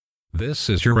This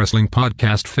is your wrestling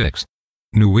podcast fix.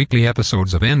 New weekly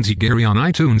episodes of NZ Gary on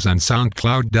iTunes and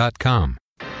SoundCloud.com.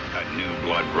 A new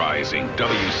blood rising.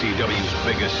 WCW's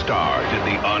biggest star did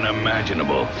the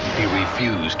unimaginable. He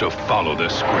refused to follow the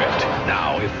script.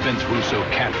 Now, if Vince Russo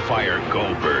can't fire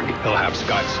Goldberg, he'll have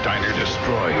Scott Steiner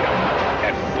destroy him.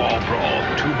 At Fall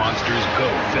Brawl, two monsters go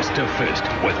fist to fist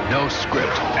with no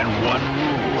script and one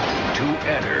rule. Two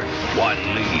enter, one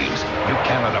leaves. You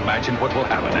cannot imagine what will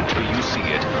happen until you see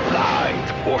it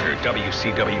live. Order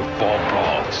WCW Fall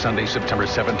Brawl, Sunday, September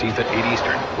 17th at 8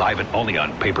 Eastern. Live and only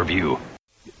on pay-per-view.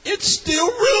 It's still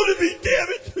real to me, damn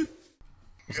it!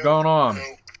 What's going on?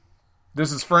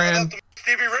 This is Fran.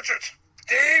 Stevie Richards,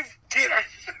 Dave Teeter,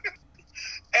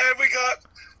 and we got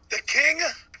the king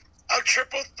of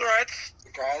triple threats,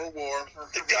 the God of War,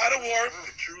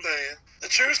 the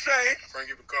true Saint,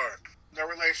 Frankie Picard. No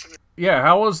relation. Yeah,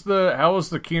 how was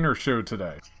the Keener show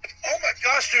today? Oh my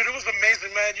gosh, dude, it was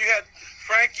amazing, man. You had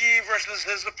Frankie versus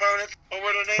his opponent. What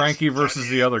were their names? Frankie versus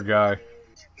the other guy.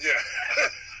 Yeah.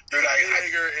 Dude,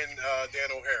 Hager and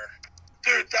Dan O'Hare.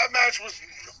 Dude, that match was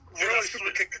really super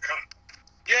sweet. kick the cop.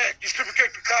 Yeah, you super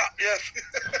kicked the cop, yes.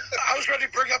 I was ready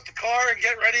to bring up the car and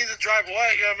get ready to drive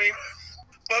away, you know what I mean?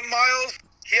 But Miles,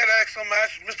 he had an excellent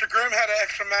match. Mr. Grimm had an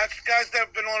extra match. Guys that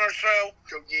have been on our show.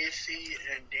 Joe Gacy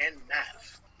and Dan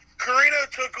Maff. Carino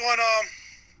took on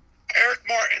Eric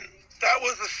Martin. That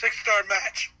was a 6-star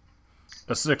match.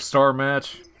 A 6-star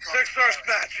match? 6-star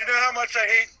match. You know how much I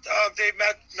hate Dave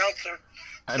Meltzer.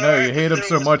 I know, you hate him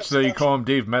so much that you call him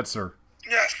Dave Metzer.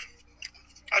 Yes.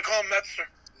 I call him Metzer.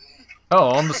 Oh,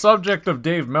 on the subject of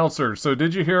Dave Meltzer, so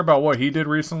did you hear about what he did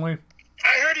recently?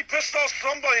 I heard he pissed off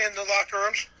somebody in the locker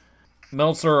rooms.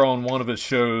 Meltzer on one of his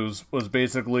shows was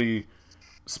basically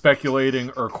speculating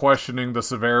or questioning the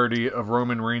severity of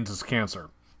Roman Reigns'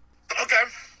 cancer. Okay.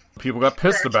 People got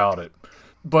pissed about it.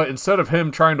 But instead of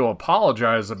him trying to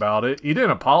apologize about it, he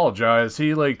didn't apologize.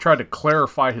 He tried to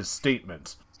clarify his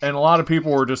statements. And a lot of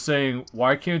people were just saying,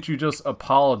 why can't you just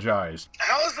apologize?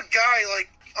 How is a guy like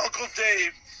Uncle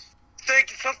Dave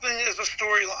think something is a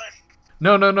storyline?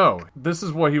 No. This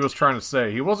is what he was trying to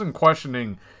say. He wasn't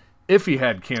questioning if he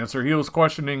had cancer. He was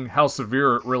questioning how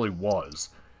severe it really was.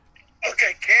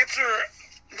 Okay, cancer,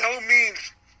 no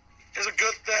means, is a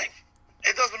good thing.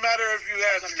 It doesn't matter if you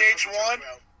had stage 1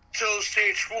 till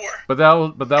stage 4. But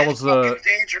that was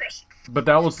dangerous. But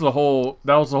that was the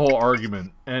whole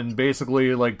argument. And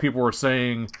basically, people were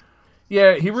saying,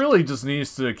 yeah, he really just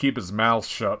needs to keep his mouth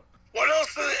shut. What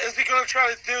else is he going to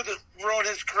try to do to ruin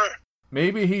his career?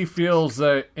 Maybe he feels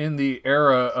that in the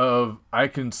era of I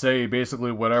can say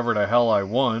basically whatever the hell I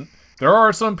want, there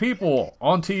are some people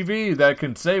on TV that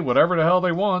can say whatever the hell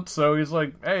they want. So he's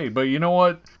like, hey, but you know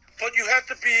what? But you have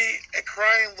to be a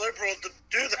crying liberal to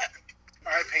do that.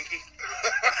 All right, Pinky.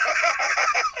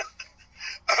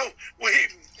 Oh,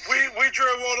 we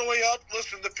drove all the way up,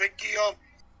 listened to Pinky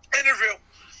interview,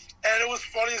 and it was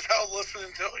funny as hell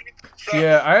listening to it. So,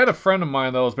 yeah, I had a friend of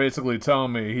mine that was basically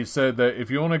telling me, he said that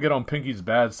if you want to get on Pinky's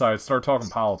bad side, start talking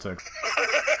politics.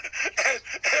 and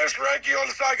there's Frankie on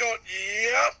the side going,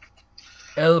 yep.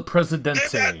 El Presidente.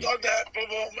 Did that, done that, boom,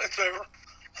 boom, it's over.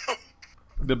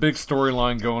 The big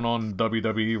storyline going on in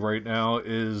WWE right now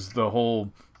is the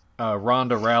whole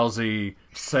Ronda Rousey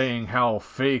saying how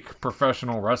fake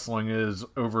professional wrestling is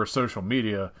over social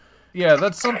media. Yeah,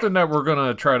 that's something that we're going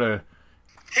to try to...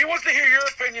 He wants to hear your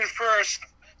opinion first,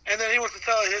 and then he wants to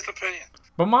tell his opinion.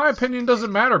 But my opinion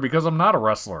doesn't matter because I'm not a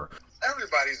wrestler.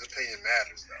 Everybody's opinion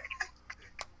matters, though.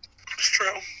 It's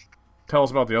true. Tell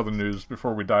us about the other news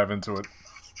before we dive into it.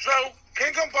 So,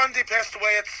 King Kong Bundy passed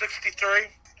away at 63.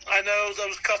 I know there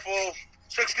was a couple...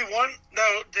 61?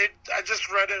 No, I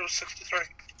just read it was 63.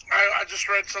 I just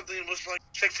read something that was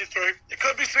 63. It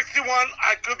could be 61.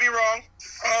 I could be wrong.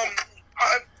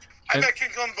 I met King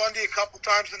Kong Bundy a couple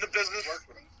times in the business.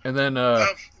 And then,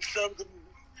 I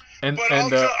want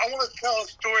to tell a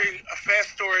fast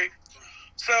story.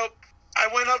 So, I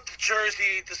went up to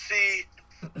Jersey to see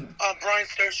Brian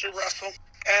Stocer wrestle.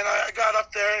 And I got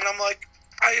up there, and I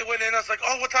went in, I was like,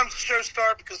 oh, what time does the show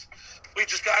start? Because we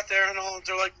just got there, and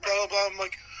they're like, blah, blah, blah. I'm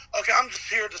like, okay, I'm just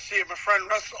here to see my friend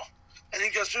wrestle. And he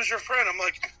goes, who's your friend? I'm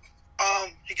like,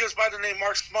 he goes by the name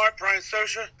Mark Smart, Brian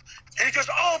Stocer. And he goes,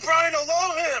 oh, Brian, I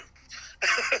love him.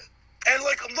 And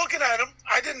I'm looking at him,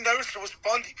 I didn't notice it was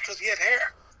Bundy because he had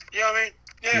hair. You know what I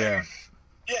mean?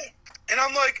 Yeah. And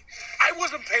I'm like, I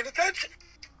wasn't paying attention.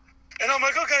 And I'm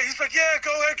like, okay. He's like, yeah,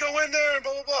 go ahead, go in there, and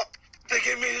blah, blah, blah. They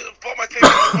bought my ticket,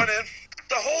 I went in.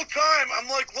 The whole time,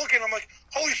 I'm looking, I'm like,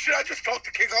 holy shit, I just talked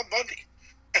to King Kong Bundy.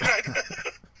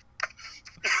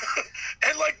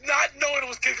 And and not knowing it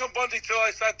was King Kong Bundy till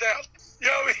I sat down. You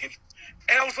know what I mean?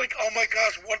 And I was like, oh my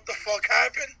gosh, what the fuck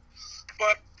happened?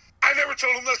 But I never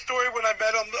told him that story when I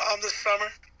met him this summer.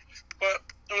 But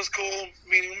it was cool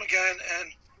meeting him again,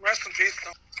 and rest in peace.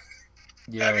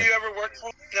 Yeah. Have you ever worked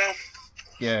with him? No.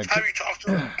 Yeah. Have you talked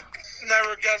to him?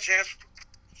 Never got a chance.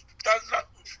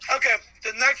 Okay,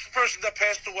 the next person that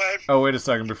passed away. Oh, wait a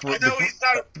second. Before, I know before he's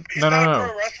not a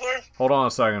pro wrestler. Hold on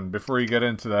a second. Before you get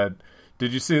into that,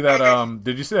 did you see that? Okay.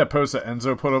 Did you see that post that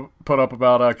Enzo put up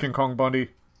about King Kong Bundy?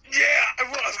 Yeah, I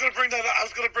was gonna bring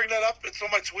that up. It's on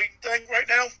my tweet thing right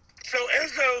now. So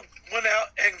Enzo went out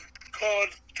and called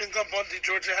King Kong Bundy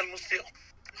Georgia Animal Steel.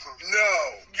 No.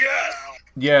 Yes.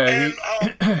 Yeah.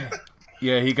 And,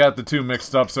 yeah, he got the two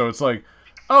mixed up. So it's like,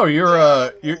 oh, you're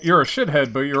a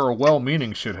shithead, but you're a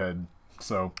well-meaning shithead.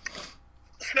 So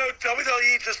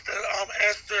WWE just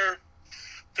asked their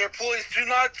employees, do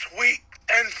not tweet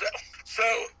Enzo. So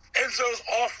Enzo's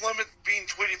off limit being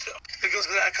tweeted to because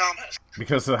of that comment.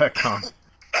 Because of that comment.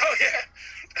 Oh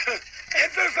yeah,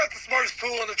 Enzo's not the smartest tool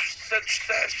in the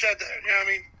shed there. You know what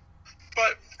I mean?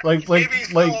 But maybe he's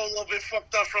still a little bit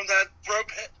fucked up from that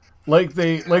rope hit. Like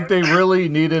they really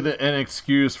needed an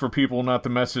excuse for people not to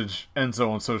message Enzo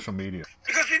on social media.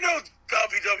 Because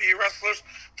WWE wrestlers,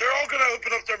 they're all gonna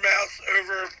open up their mouths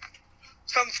over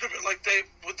something stupid, like they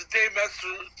with the Dave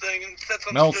Meltzer thing and said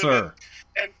something Meltzer. stupid.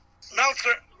 And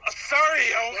Meltzer, sorry,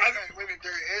 Wait,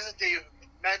 there is a Dave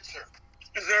Meltzer.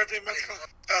 Is there a Dave Meltzer?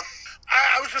 Oh.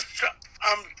 I was just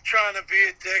I'm trying to be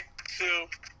a dick to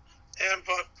him,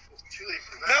 but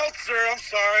Meltzer, I'm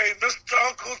sorry, Mr.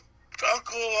 Uncle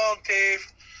Dave,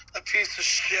 a piece of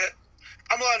shit.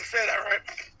 I'm allowed to say that, right?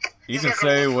 You can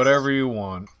say whatever you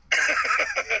want.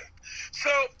 So,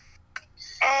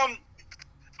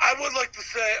 I would like to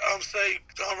say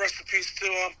rest in peace to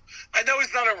him. I know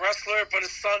he's not a wrestler, but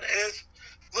his son is.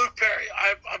 Luke Perry.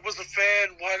 I was a fan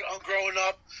while growing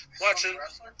up watching.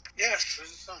 Yes. Who's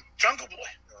his son? Jungle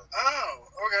Boy. Oh,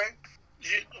 okay.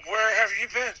 Where have you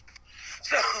been?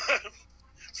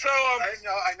 So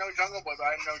I know Jungle Boy, but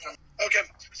I didn't know Jungle. Okay,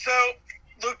 so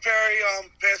Luke Perry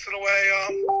passing away.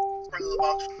 Friend of the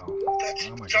Bucks. That's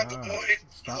Oh my Jungle God. Boy.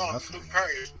 Stop messing Luke with me.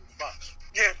 Perry is Bucks.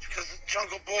 Yeah, because of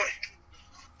Jungle Boy.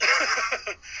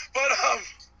 But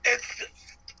it's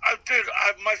dude.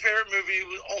 My favorite movie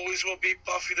always will be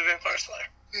Buffy the Vampire Slayer.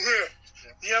 Yeah.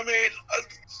 You know what I mean?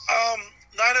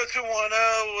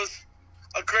 90210 was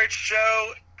a great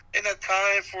show in a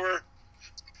time for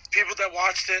people that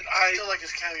watched it. I still like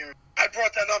his cameo. I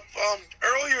brought that up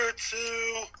earlier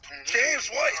to James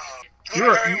White. You Luke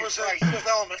were- Perry you- was in Fifth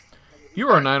Element. You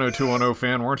were a 90210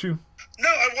 fan, weren't you? No,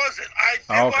 I wasn't.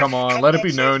 Oh, come on. Let it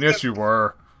be known. Yes, you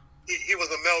were. He was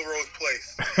a Melrose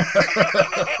Place.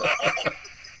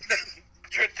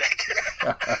 You're a dick.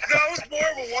 No, I was more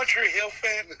of a One Tree Hill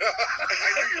fan. I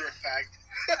knew you were a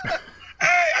fag.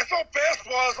 Hey, I saw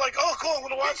basketball. I was like, oh, cool, I'm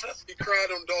going to watch this. He cried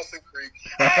on Dawson Creek.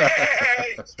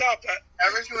 Hey, stop that.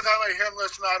 Every single time I hear him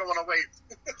listen, I don't want to wait.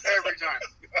 Every time.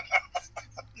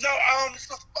 No, It's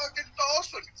the fucking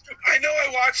Dawson. I know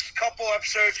I watched a couple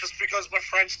episodes just because my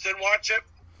friends did watch it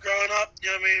growing up, you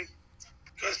know what I mean?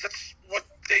 Because that's what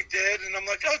they did, and I'm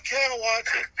like, okay, I'll watch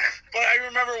it. But I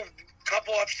remember a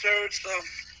couple episodes of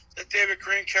the David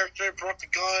Green character brought the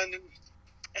gun,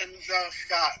 and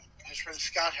Scott. His friend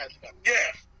Scott had the gun.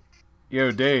 yeah,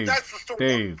 Yo, Dave. that's the story.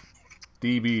 Dave.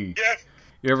 DB. Yeah.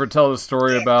 You ever tell the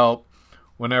story about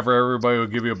whenever everybody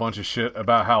would give you a bunch of shit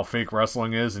about how fake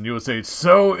wrestling is, and you would say,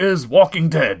 so is Walking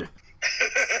Dead?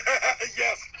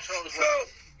 Yes. So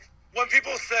when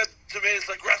people said to me, it's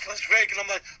like wrestling's fake, and I'm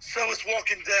like, so is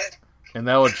Walking Dead. And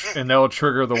that would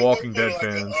trigger the Walking Dead Like,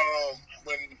 fans.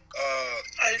 when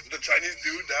the Chinese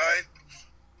dude died,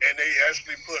 and they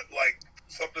actually put like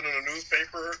something in the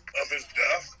newspaper of his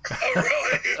death. Oh,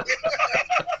 really?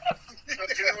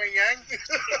 Jimmy Wang Yang.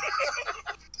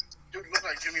 Dude looked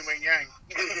like Jimmy Wang Yang.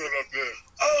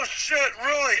 Oh, shit,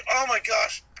 really? Oh, my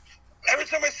gosh. Every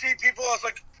time I see people, I was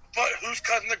like, but who's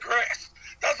cutting the grass?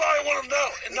 That's all I want to know.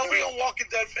 And nobody on Walking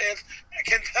Dead fans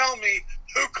can tell me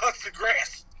who cuts the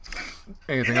grass.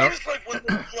 Anything You else? notice, like, when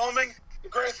they're filming, the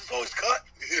grass is always cut?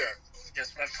 Yeah.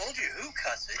 Yes, but I've told you who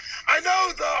cuts it. I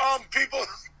know the people,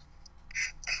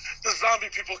 the zombie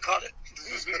people cut it.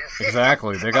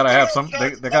 Exactly. They gotta have some.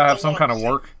 They gotta have some kind of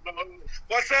work.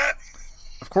 What's that?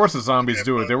 Of course, the zombies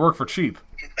do it. They work for cheap.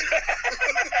 Hey,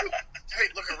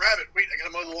 look, a rabbit. Wait, I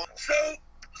gotta mow the lawn. So,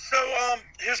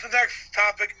 here's the next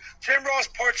topic. Jim Ross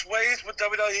parts ways with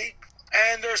WWE,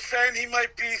 and they're saying he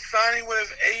might be signing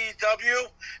with AEW,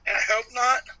 and I hope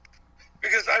not,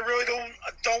 because I really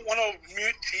don't want to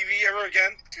mute TV ever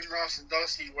again. Jim Ross and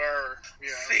Dusty were,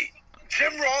 See,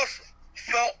 Jim Ross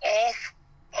fell off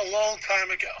a long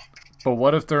time ago. But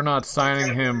what if they're not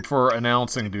signing him for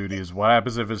announcing duties? What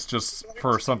happens if it's just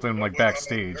for something like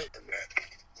backstage?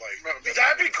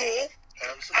 That'd be cool.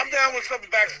 I'm down with something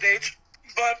backstage,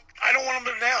 but I don't want him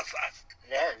to announce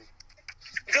that.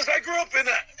 Because I grew up in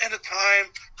a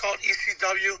time called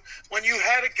ECW when you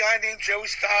had a guy named Joey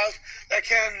Styles that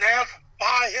can announce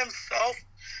by himself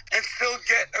and still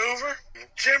get over.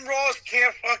 Jim Ross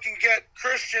can't fucking get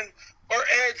Christian or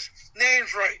Ed's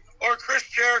names right, or Chris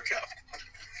Jericho.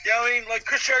 You know what I mean? Like,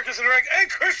 Chris Jericho's in the ring, and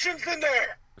Christian's in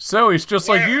there. So he's just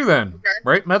like you then,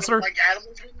 right, Metzler? Like Adam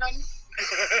was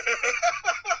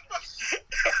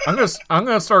then? I'm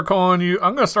gonna start calling you.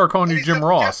 I'm gonna start calling you Jim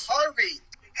Ross.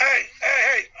 Hey!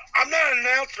 I'm not an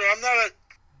announcer. I'm not a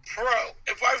pro.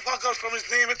 If I fuck up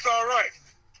somebody's name, it's all right.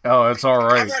 Oh, it's all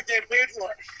right. I'm not getting paid for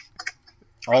it.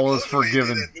 All is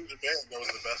forgiven. New Japan, that was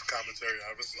the best commentary I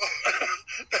ever saw.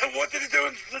 What did he do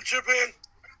in Japan?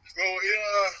 Well,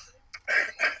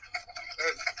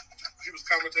 he was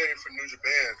commentating for New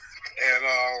Japan, and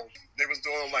they was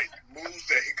doing like moves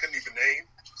that he couldn't even name.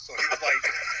 So he was like,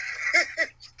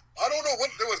 I don't know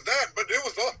what there was that, but it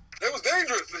was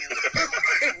dangerous.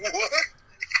 What?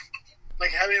 Like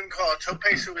having him call it Tope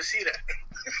Suicida.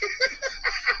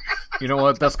 You know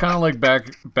what? That's kind of like back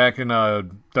in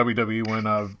WWE when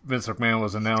Vince McMahon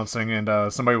was announcing,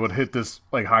 and somebody would hit this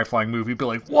like high flying move. He'd be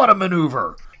like, "What a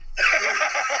maneuver!"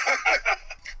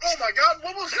 Oh my God,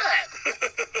 what was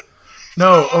that?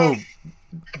 No,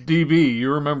 DB,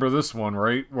 you remember this one,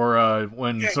 right? Where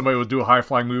when somebody would do a high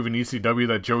flying move in ECW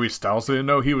that Joey Styles didn't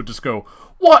know, he would just go,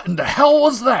 "What in the hell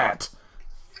was that?"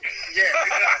 Yeah.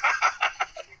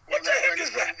 What the heck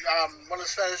is that? One of the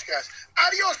Spanish guys.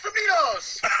 Adios,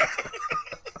 amigos!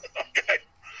 Okay.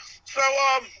 So,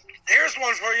 here's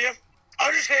one for you.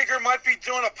 Undertaker might be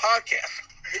doing a podcast.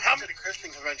 He went to the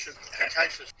Christian convention in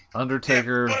Texas.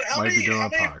 Undertaker might be doing a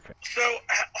podcast. So,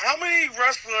 how many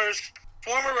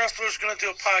former wrestlers, going to do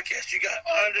a podcast? You got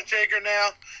Undertaker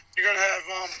now. You're going to have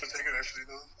Undertaker actually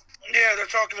doing? Yeah, they're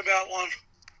talking about one.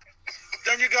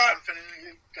 Then you got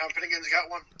Tom Finnegan's got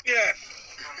one. Yeah.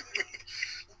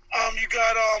 You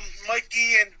got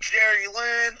Mikey and Jerry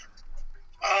Lynn.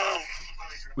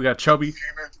 We got Chubby.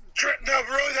 No,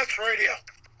 really, that's radio.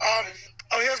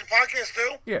 He has a podcast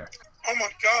too? Yeah. Oh my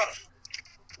God.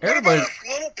 What Everybody, about us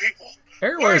little people?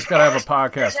 everybody's got to have a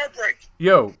podcast.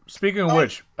 Yo, speaking of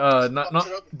which,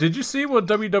 did you see what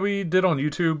WWE did on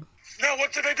YouTube? No,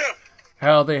 what did they do?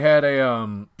 How they had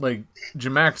a like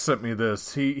Jamak sent me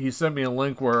this. He sent me a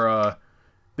link where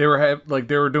they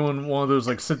were doing one of those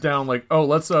like sit down like, oh,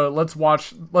 let's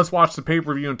watch the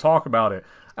pay-per-view and talk about it.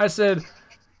 I said,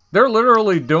 they're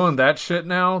literally doing that shit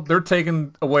now. They're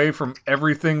taking away from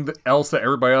everything else that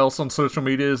everybody else on social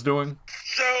media is doing.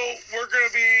 So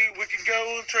we can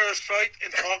go into our site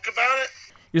and talk about it.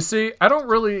 You see, I don't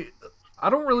really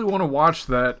want to watch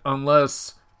that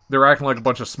unless they're acting like a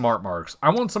bunch of smart marks. I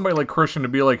want somebody like Christian to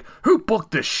be like, who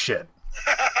booked this shit?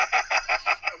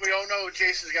 We all know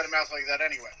Jason's got a mouth like that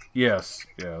anyway. Yes.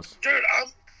 Dude,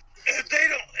 if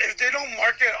they don't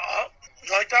mark it up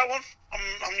like that one,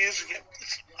 I'm using it.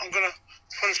 I'm gonna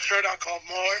put a shirt out called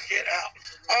 "Mark It Out."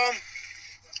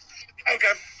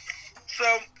 Okay. So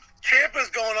Ciampa's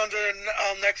going under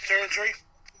next territory.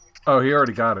 Oh, he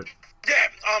already got it. Yeah.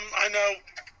 I know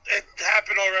it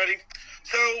happened already.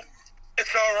 So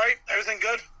it's all right. Everything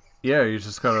good. Yeah, you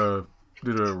just gotta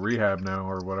do the rehab now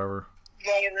or whatever.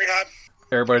 Long rehab.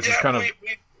 Everybody's just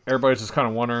kind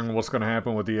of wondering what's going to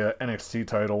happen with the NXT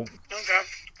title. Okay.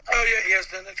 Oh yeah, he has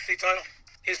the NXT title.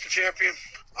 He's the champion.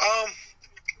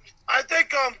 I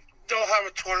think they'll have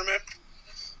a tournament,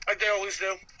 like they always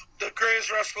do. The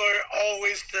greatest wrestler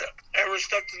always to ever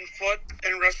stepped in foot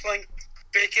in wrestling,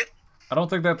 Vacant. I don't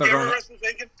think that they're You ever going. wrestle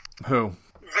Vacant? Who?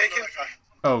 Vacant.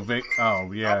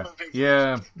 Oh yeah.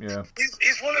 Yeah.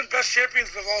 He's one of the best champions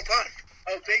of all time.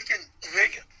 Oh, Bacon.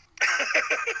 Vacant.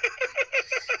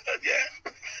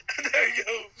 Yeah. There you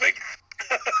go. Vacant.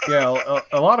 Yeah,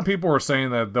 a lot of people were saying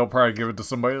that they'll probably give it to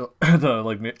somebody, to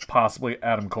like possibly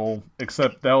Adam Cole,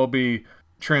 except that will be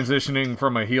transitioning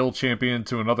from a heel champion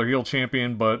to another heel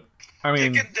champion. But I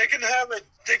mean, they can have a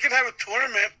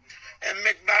tournament and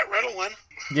make Matt Riddle win.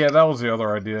 Yeah, that was the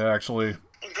other idea actually.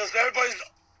 Because everybody's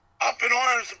up in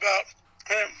arms about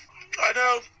him. I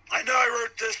know. I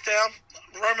wrote this down.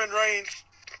 Roman Reigns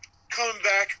coming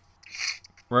back.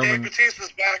 Dave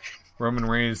Batista's back. Roman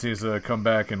Reigns needs to come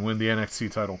back and win the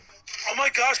NXT title. Oh my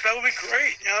gosh, that would be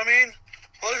great. You know what I mean?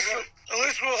 At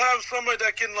least we'll have somebody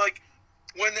that can like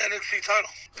win the NXT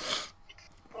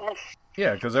title.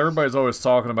 Yeah, because everybody's always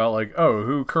talking about like, oh,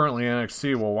 who currently in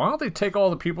NXT? Well, why don't they take all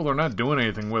the people they're not doing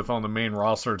anything with on the main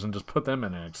rosters and just put them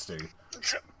in NXT?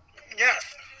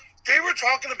 Yes. They were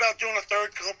talking about doing a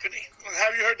third company.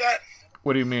 Have you heard that?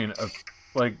 What do you mean?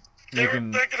 They were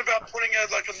thinking about putting a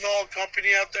null company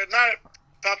out there. Not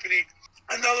a company,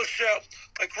 another show.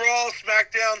 Like Raw,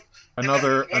 SmackDown.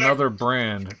 Another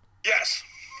brand. Yes.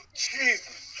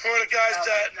 Jesus. For the guys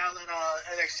now that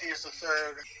NXT is the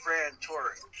third brand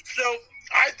touring. So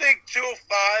I think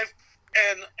 205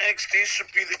 and NXT should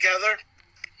be together,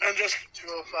 and just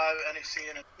 205 NXT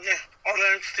and on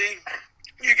NXT.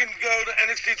 You can go to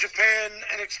NXT Japan,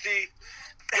 NXT,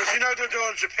 because they're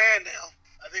doing Japan now.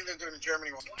 I think they're doing the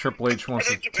Germany one. Triple H wants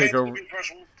to take over.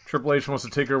 Triple H wants to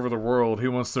take over the world. He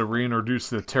wants to reintroduce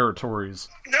the territories.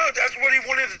 No, that's what he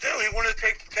wanted to do. He wanted to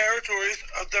take the territories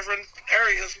of different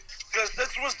areas. Because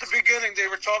this was the beginning. They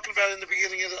were talking about in the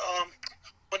beginning of the,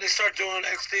 when they start doing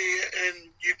NXT in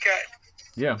UK.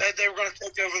 Yeah. That they were going to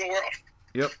take over the world.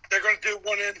 Yep. They're going to do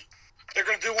one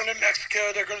in Mexico.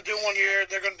 They're going to do one here.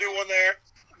 They're going to do one there.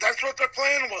 That's what their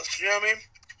plan was. You know what I mean?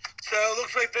 So it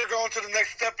looks like they're going to the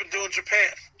next step and doing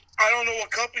Japan. I don't know what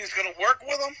company's going to work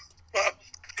with them, but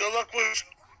good luck with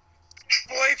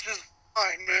Triple H is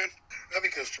fine, man. Not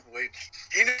because Triple H.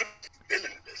 He needs to been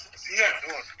in the business. Yeah.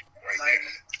 Right there.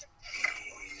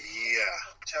 Yeah.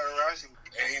 Terrorizing.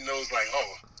 And he knows,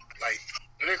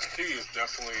 NXT is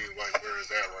definitely, where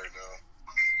it's at right now.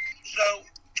 So,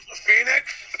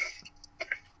 Phoenix?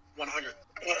 100.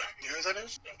 What? You know who that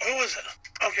is? Who is it?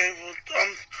 Okay, well,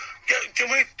 can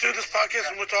we do this podcast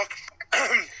and we'll talk?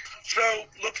 So,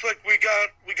 looks like we got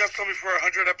somebody for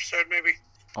 100 episode, maybe.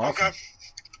 Awesome. Okay.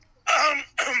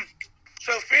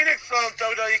 So Phoenix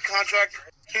WWE contract,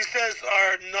 he says,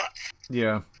 are nuts.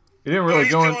 Yeah. He didn't really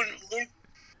go in...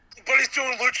 But he's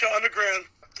doing Lucha Underground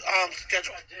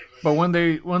schedule. But when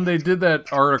they did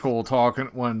that article talking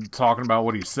about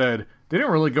what he said, they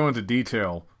didn't really go into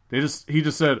detail. He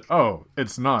just said, "Oh,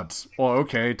 it's nuts." Well,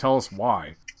 okay, tell us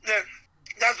why. Yeah,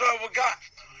 that's what we got.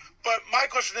 But my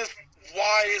question is,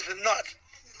 why is it nuts?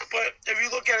 But if you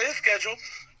look at his schedule,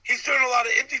 he's doing a lot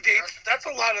of indie dates. That's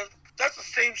the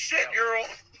same shit. You're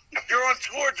on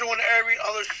tour doing every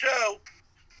other show,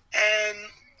 and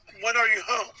when are you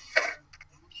home?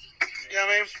 You know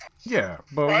what I mean? Yeah,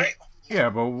 but right? Yeah,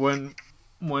 but when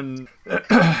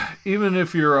even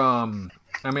if you're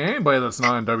anybody that's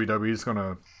not in WWE is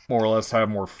gonna more or less have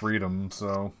more freedom.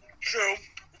 So true.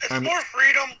 It's more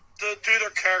freedom to do their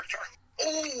character.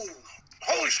 Oh,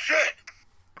 holy shit!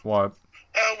 What?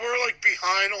 We're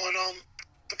behind on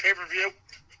the pay-per-view,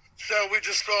 so we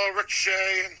just saw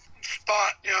Ricochet and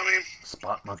Spot. You know what I mean?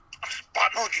 Spot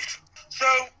monkeys.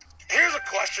 So here's a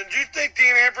question: do you think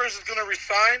Dean Ambrose is going to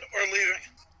resign or leaving?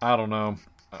 I don't know.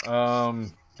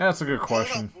 That's a good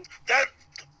question.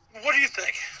 What do you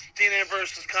think? Dean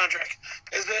Ambrose's contract,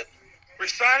 is it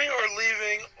resigning or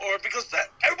leaving, or because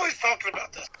everybody's talking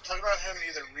about this? Talking about him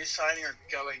either resigning or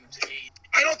going to AEW.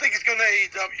 I don't think he's going to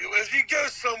AEW. If he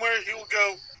goes somewhere, he will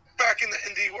go back in the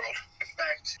indie world.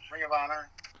 Back to Ring of Honor,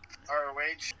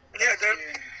 ROH. Yeah,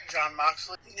 John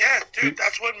Moxley. Yeah, dude,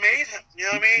 that's what made him. You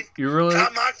know what I mean?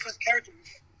 John Moxley's character.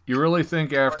 You really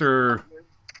think after?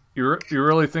 You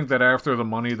really think that after the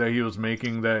money that he was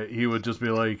making, that he would just be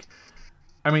like?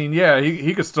 I mean, yeah,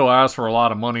 he could still ask for a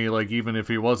lot of money, even if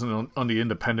he wasn't on the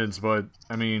independents. But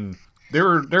I mean, they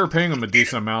were paying him a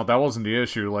decent amount. That wasn't the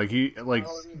issue.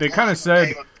 They kind of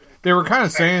said they were kind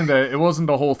of saying that it wasn't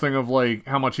the whole thing of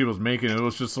how much he was making. It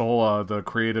was just the whole the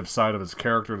creative side of his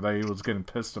character that he was getting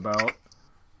pissed about. But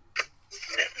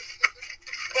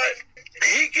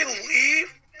he can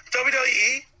leave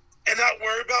WWE and not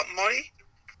worry about money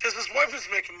because his wife is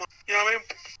making money. You know what I mean?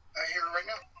 I hear it right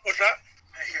now. What's that?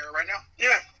 I hear it right now.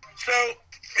 Yeah. So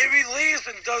if he leaves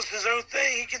and does his own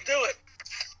thing, he can do it.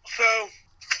 So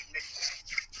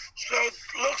it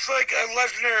looks like a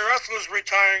legendary wrestler is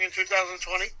retiring in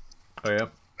 2020. Oh yeah.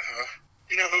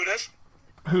 You know who it is?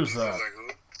 Who's that?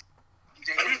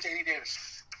 Danny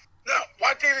Davis. No,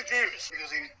 why Danny Davis?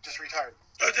 Because he just retired.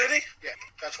 Oh, did he? Yeah.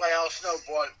 That's why Al Snow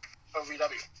bought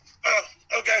OVW. Oh,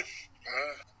 okay.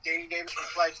 Danny Davis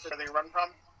reflects that they run from.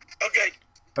 Okay.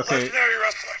 Legendary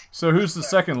wrestler. So who's the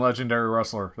second legendary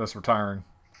wrestler that's retiring?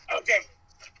 Okay.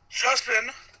 Justin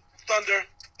Thunder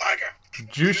Liger.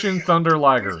 Jushin Thunder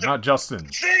Liger, not Justin.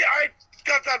 See, I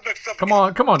got that mixed up. Come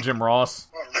on, Jim Ross.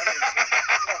 You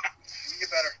get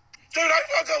better. Dude, I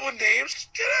fuck up with names.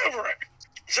 Get over it.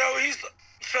 So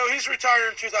he's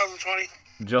retiring in 2020.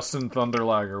 Justin Thunder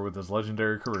Liger with his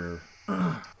legendary career.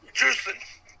 Justin,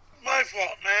 my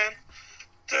fault, man.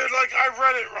 Dude, I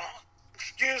read it wrong.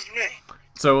 Excuse me.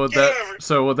 So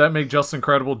would that make Justin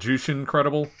credible? Jushin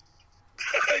credible?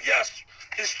 Yes,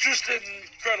 it's Justin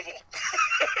credible.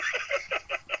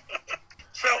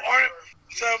 So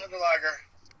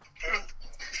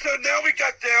now we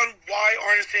got down why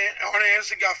Arn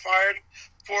Anderson got fired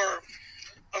for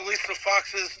Alicia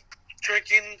Fox's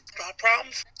drinking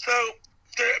problems. So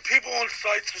people on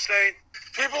sites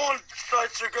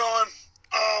are going,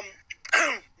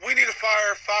 we need to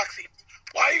fire Foxy.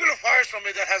 Why are you going to fire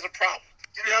somebody that has a problem?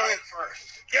 Get her help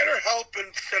first. Get her help and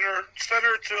send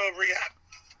her to a rehab.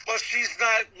 But she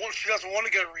doesn't want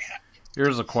to go to rehab.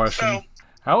 Here's a question. So,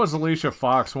 how is Alicia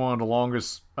Fox one of the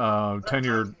longest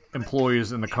tenured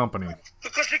employees in the company?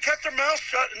 Because she kept her mouth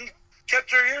shut and kept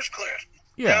her ears cleared.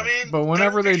 Yeah, You know what I mean? but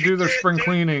whenever they do their She spring did-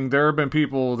 cleaning, there have been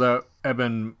people that have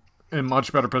been in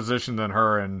much better position than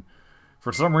her, and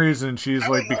for some reason she's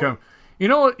like become. You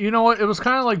know what? It was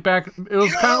kind of like back. It was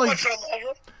You know kind how of like. much I love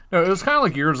her? No, it was kind of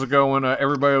like years ago when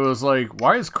everybody was like,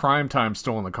 "Why is Crime Time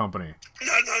still in the company?" No,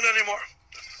 not anymore.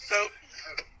 So,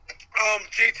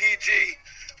 JTG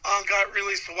got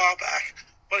released a while back,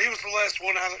 but he was the last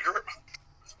one out of the group.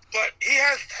 But he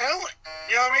has talent.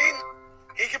 You know what I mean?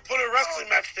 He can put a wrestling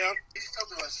match down. He's still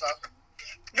doing stuff.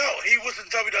 No, he was in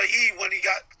WWE when he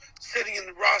got sitting in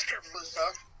the roster. Doing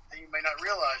stuff that you may not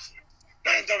realize.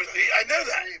 Not in WWE. I know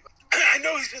that. I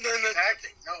know he's in the. He's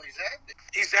acting. No, he's acting.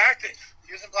 He's acting.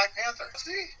 He was in Black Panther.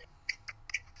 See?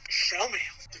 Show me.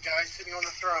 The guy sitting on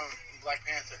the throne in Black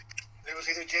Panther. It was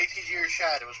either JTG or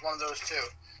Shad. It was one of those two.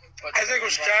 But I think it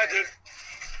was Chad, dude.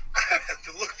 I have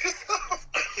to look this up.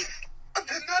 I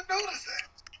did not notice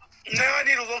that. Now I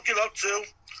need to look it up too.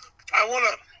 I want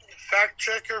to fact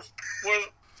checker.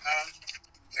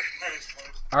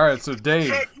 All right, so Dave.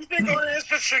 So you think Arn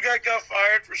Anderson got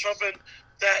fired for something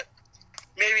that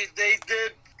maybe they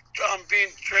did, being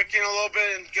drinking a little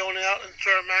bit and going out and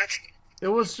a match? It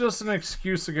was just an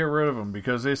excuse to get rid of him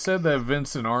because they said that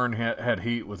Vince and Arn had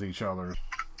heat with each other.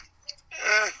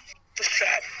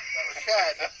 Sad.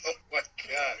 Shad. Oh my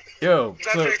god. Yo,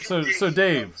 so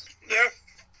Dave. Yeah.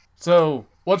 So,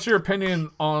 what's your opinion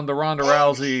on the Ronda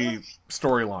Rousey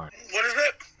storyline? What is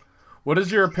it? What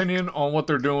is your opinion on what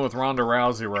they're doing with Ronda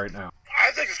Rousey right now?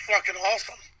 I think it's fucking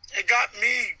awesome. It got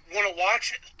me want to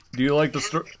watch it. Do you like the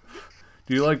storylines?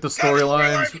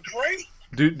 Storyline's great.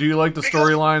 Do you like the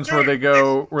storylines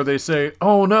where they say,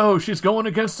 "Oh no, she's going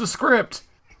against the script"?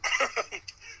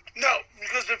 No,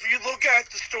 because if you look at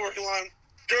the storyline,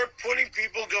 they're putting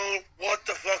people going, "What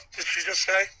the fuck did she just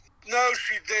say?" No,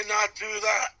 she did not do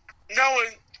that.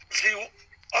 Knowing she,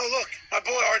 oh look, my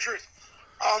boy R-Truth.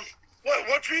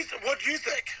 What do you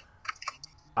think?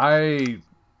 I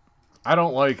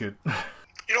don't like it.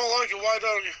 You don't like it? Why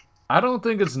don't you? I don't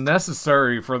think it's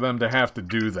necessary for them to have to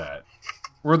do that.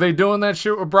 Were they doing that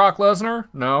shit with Brock Lesnar?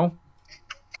 No.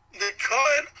 They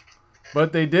could.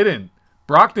 But they didn't.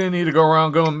 Brock didn't need to go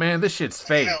around going, "Man, this shit's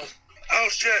fake." Oh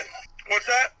shit! What's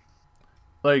that?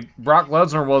 Like, Brock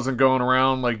Lesnar wasn't going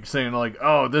around, like, saying, like,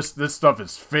 "Oh, this stuff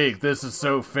is fake. This is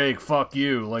so fake. Fuck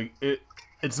you." Like,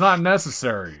 it's not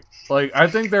necessary. Like, I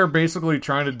think they're basically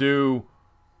trying to do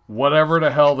whatever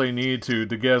the hell they need to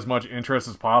get as much interest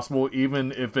as possible,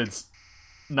 even if it's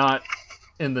not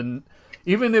in the...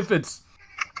 Even if it's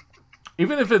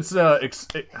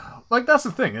like, that's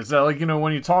the thing. Is that, like, you know,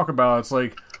 when you talk about it, it's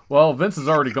like, well, Vince has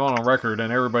already gone on record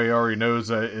and everybody already knows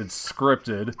that it's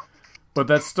scripted. But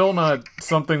that's still not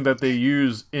something that they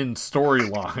use in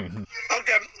storyline.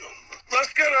 Okay,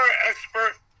 let's get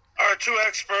our two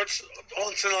experts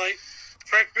on tonight,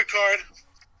 Frank Picard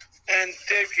and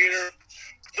Dave Keener.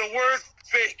 The word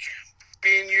 "fake"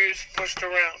 being used, pushed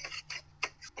around.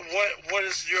 What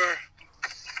is your?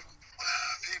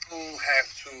 People have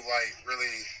to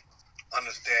really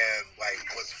understand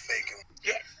what's fake,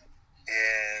 Yeah.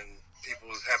 and people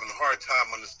is having a hard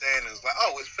time understanding. It's like,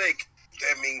 oh, it's fake.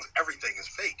 That means everything is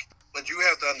fake. But you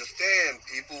have to understand,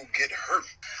 people get hurt.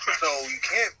 So it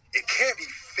can't be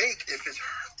fake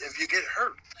if you get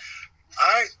hurt.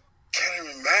 I can't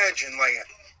even imagine,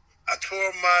 I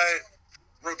tore my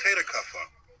rotator cuff up.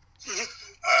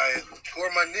 I tore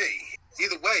my knee.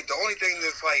 Either way, the only thing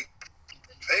that's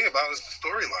thing about it is the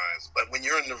storylines. But when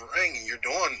you're in the ring and you're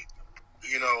doing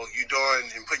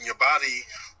and putting your body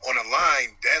on a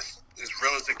line, that's as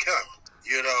real as it comes.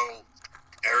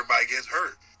 Everybody gets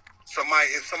hurt.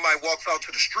 If somebody walks out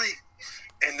to the street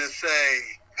and then say,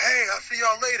 "Hey, I'll see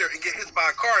y'all later," and get hit by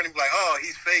a car, and be like, "Oh,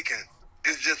 he's faking.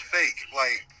 It's just fake."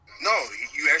 No,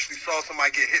 you actually saw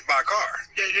somebody get hit by a car.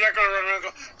 Yeah, you're not gonna run around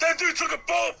and go, "That dude took a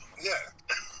bump."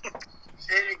 Yeah.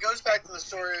 It goes back to the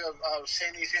story of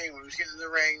Sami Zayn when he was getting in the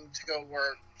ring to go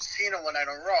work Cena one night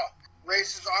on Raw.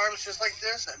 Raised his arms just like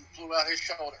this and blew out his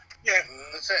shoulder. Yeah.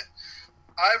 That's it.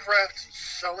 I've reffed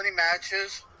so many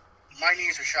matches, my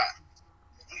knees are shot.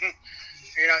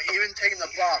 Even taking the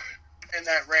bump in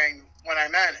that ring when I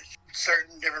managed.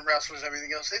 certain different wrestlers,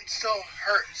 everything else, it still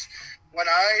hurts.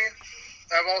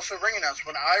 I've also ring announced.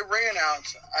 When I ring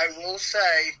announce, I will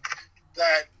say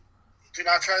that do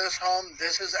not try this home.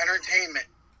 This is entertainment,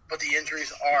 but the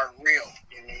injuries are real.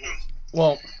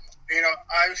 Well, you know,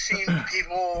 I've seen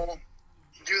people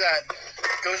do that.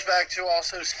 Goes back to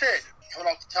also Sid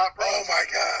coming off the top rope. Oh my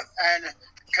God! And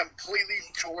completely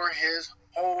tore his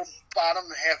whole bottom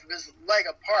half of his leg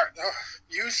apart.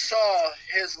 You saw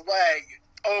his leg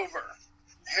over.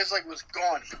 His leg was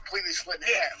gone, completely split in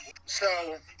half.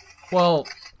 So, well,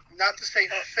 not to say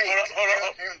fake.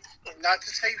 Not to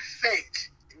say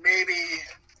fake. Maybe,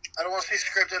 I don't want to say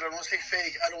scripted. I don't want to say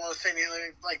fake. I don't want to say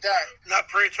anything like that. Not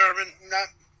predetermined. Not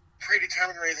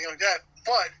predetermined or anything like that.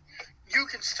 But you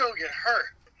can still get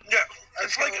hurt. Yeah,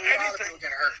 it's like A lot of anything. people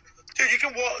get hurt. Dude, you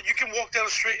can walk down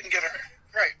the street and get hurt.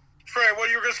 Right. Fred, what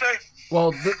you were gonna say?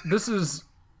 well, this is,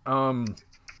 I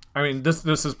mean, this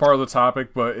is part of the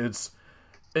topic, but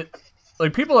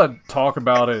like people that talk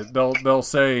about it, they'll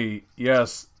say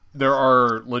yes, there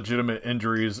are legitimate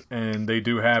injuries and they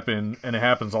do happen, and it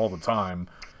happens all the time.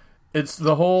 It's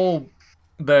the whole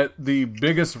that the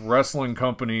biggest wrestling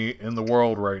company in the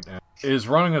world right now is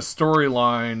running a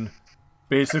storyline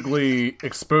basically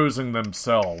exposing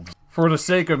themselves for the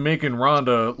sake of making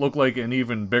Ronda look like an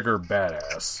even bigger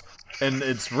badass. And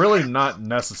it's really not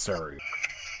necessary.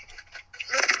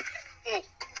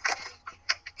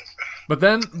 But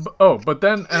then There's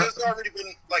already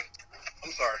been, like,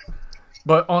 I'm sorry.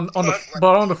 But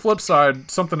on the flip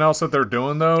side, something else that they're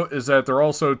doing though is that they're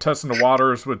also testing the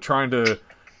waters with trying to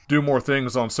do more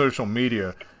things on social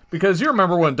media. Because you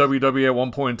remember when WWE at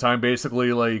one point in time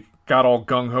basically like got all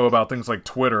gung-ho about things like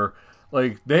Twitter.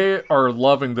 Like, they are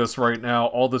loving this right now,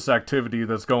 all this activity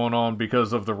that's going on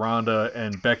because of the Ronda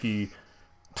and Becky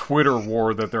Twitter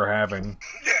war that they're having.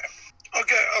 Yeah.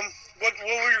 Okay, what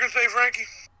were you going to say, Frankie?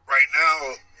 Right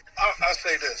now, I'll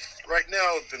say this. Right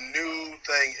now, the new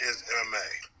thing is MMA.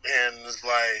 And it's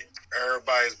like,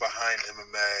 everybody's behind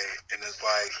MMA. And it's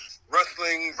like,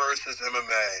 wrestling versus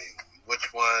MMA.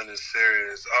 Which one is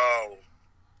serious? Oh,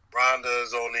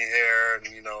 Ronda's only here,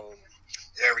 and, you know,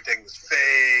 everything is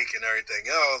fake and everything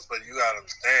else, but you gotta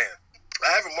understand.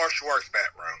 I have a martial arts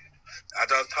background. I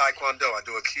do Taekwondo, I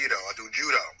do Aikido, I do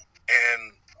Judo.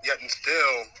 And yet and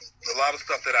still, a lot of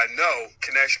stuff that I know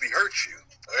can actually hurt you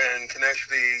and can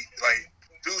actually, like,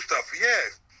 do stuff. Yeah,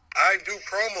 I do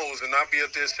promos and I'll be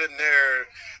up there sitting there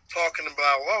talking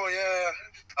about, oh, yeah,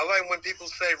 I like when people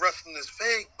say wrestling is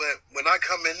fake, but when I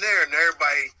come in there and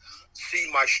everybody see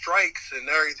my strikes and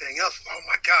everything else, oh,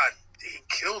 my God, he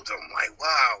killed him. Like,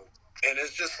 wow. And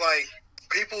it's just like,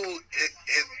 people,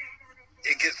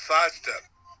 it gets sidestepped.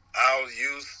 I'll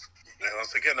use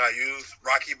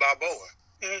Rocky Balboa.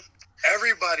 Mm-hmm.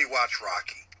 Everybody watch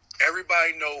Rocky.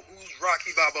 Everybody know who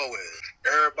Rocky Balboa is.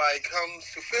 Everybody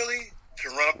comes to Philly to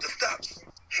run up the steps.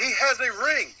 He has a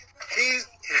ring. He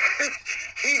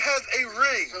has a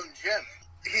ring. So gym.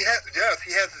 He has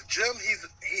his gym. He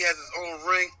has his own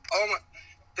ring. Oh my!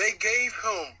 They gave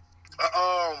him.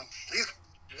 He's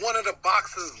one of the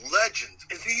boxing's legends.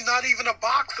 Is he not even a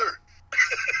boxer?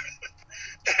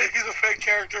 He's a fake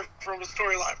character from the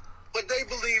storyline. But they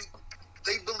believe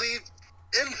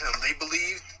in him. They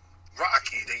believe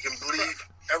Rocky. They can believe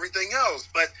everything else.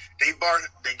 But they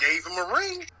gave him a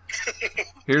ring.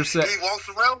 Here's that. He walks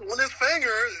around with his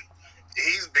finger.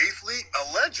 He's basically a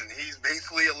legend. He's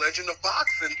basically a legend of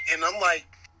boxing. And I'm like,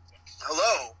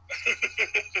 hello.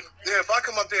 Yeah, if I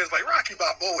come up there, it's like, Rocky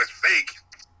Balboa is fake.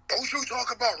 Don't you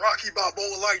talk about Rocky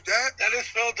Balboa like that? That is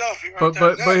Philadelphia. Right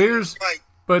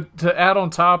But to add on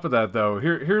top of that, though,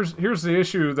 here's the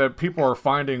issue that people are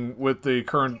finding with the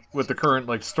current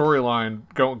like storyline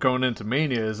going into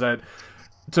Mania is that,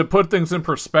 to put things in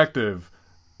perspective,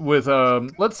 with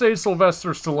let's say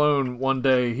Sylvester Stallone one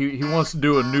day he wants to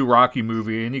do a new Rocky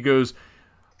movie and he goes,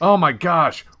 oh my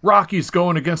gosh, Rocky's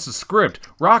going against the script.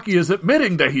 Rocky is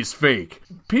admitting that he's fake.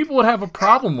 People would have a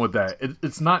problem with that.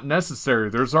 It's not necessary.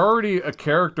 There's already a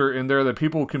character in there that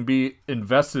people can be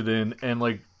invested in and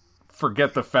like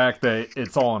forget the fact that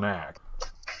it's all an act.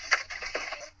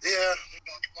 Yeah.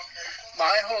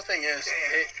 My whole thing is,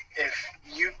 if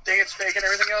you think it's fake and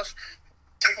everything else,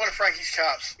 take one of Frankie's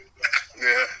chops.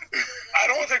 Yeah. I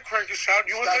don't want to take Frankie's chops.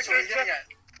 You want to That's what I'm take getting at.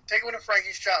 Take one of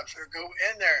Frankie's chops or go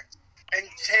in there and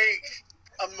take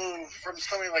a move from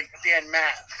somebody like Dan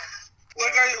Math.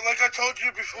 Like I told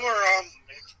you before, or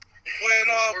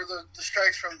the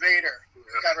strikes from Vader.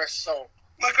 God rest his soul.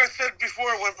 Like I said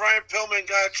before, when Brian Pillman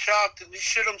got chopped and he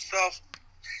shit himself,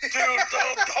 dude, the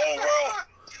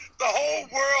whole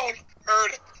world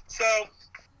heard it. So,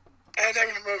 and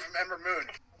taking a move from Ember Moon.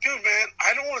 Dude, man,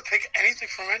 I don't want to take anything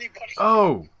from anybody.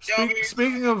 Oh, Yeah, I mean-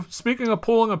 speaking of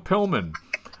pulling a Pillman,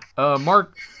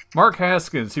 Mark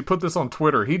Haskins, he put this on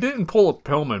Twitter. He didn't pull a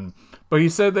Pillman, but he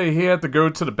said that he had to go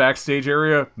to the backstage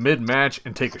area mid-match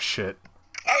and take a shit.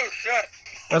 Oh, shit.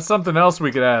 That's something else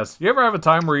we could ask. You ever have a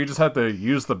time where you just had to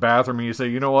use the bathroom and you say,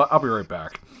 you know what, I'll be right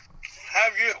back?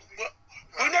 Have you?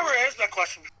 We never asked that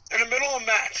question. In the middle of a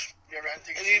match,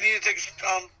 and you need to take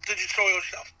did you soil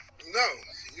yourself? No.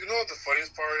 You know what the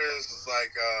funniest part is? Is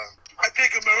like, I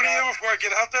take Imodium before I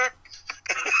get out there.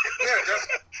 yeah, that's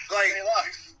like,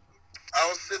 I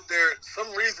will sit there.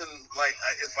 Some reason, like,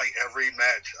 it's like every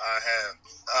match I have,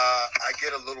 I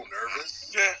get a little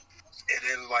nervous. Yeah. And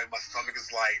then, like, my stomach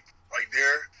is like, right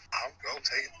there. I'll go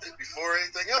take it before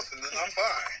anything else, and then I'm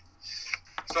fine.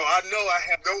 So I know I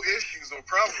have no issues or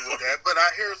problems with that, but I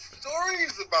hear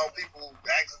stories about people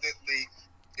accidentally,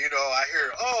 you know, I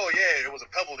hear, oh yeah, it was a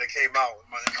pebble that came out in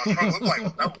my trunk. I'm like,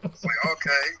 no. It's like,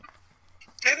 okay.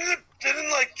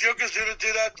 Didn't like Yokozuna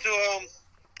do that to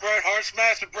Bret Hart's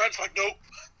match, and Bret's like, nope.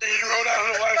 And he wrote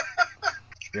out of the way.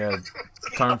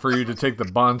 Yeah, time for you to take the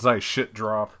bonsai shit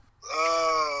drop.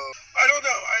 I don't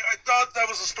know. I thought that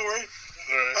was a story.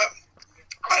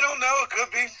 I don't know. It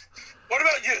could be. What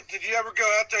about you? Did you ever go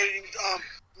out there?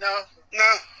 No.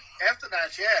 No. After the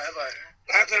match, yeah, but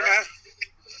After the match?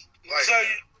 Like, So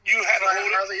you had to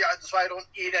hold it? that's why I don't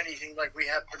eat anything like we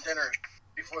had for dinner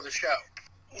before the show.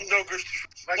 No, Chris.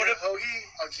 If I get a hoagie,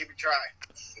 I'll keep it dry.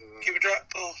 Keep it dry.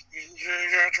 Oh,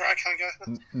 you're a dry kind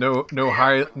of guy.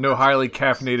 No highly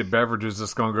caffeinated beverages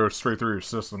that's gonna go straight through your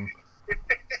system.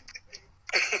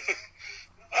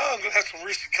 Oh, I'm gonna have some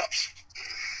Reese's cups.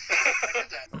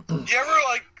 You ever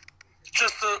like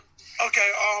just okay?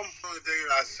 The only thing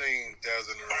I seen that was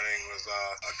in the running was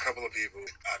a couple of people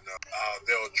I know.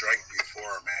 They'll drink before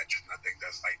a match, and I think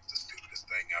that's like the stupidest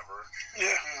thing ever.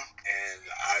 Yeah. And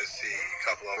I see a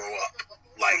couple of them grow up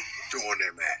like doing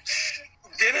their match.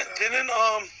 Didn't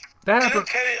That happened.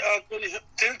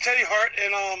 Teddy Hart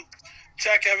and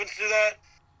Jack Evans do that?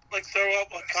 Like throw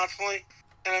up like constantly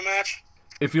in a match?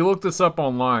 If you look this up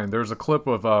online, there's a clip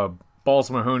of Balls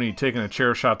Mahoney taking a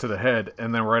chair shot to the head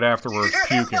and then right afterwards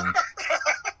puking.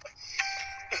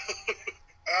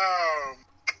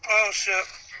 Oh shit.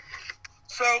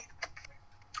 So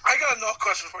I got another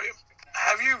question for you.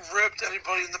 Have you ripped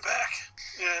anybody in the back?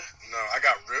 Yeah. No, I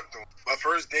got ripped on. My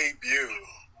first debut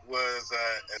was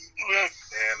Yeah.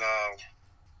 and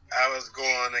I was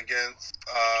going against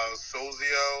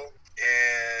Sozio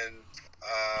and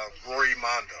Rory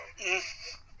Mondo.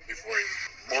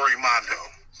 Rory Mondo.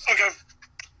 Okay.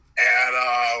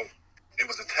 And it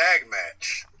was a tag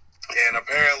match. And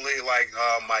apparently, like,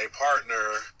 my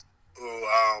partner, who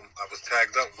I was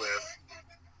tagged up with,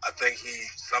 I think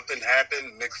something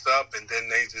happened, mixed up, and then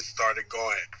they just started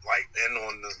going, like, in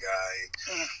on this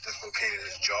guy, dislocated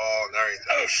his jaw and everything.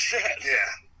 Oh, shit.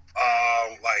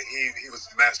 Yeah. Like, he was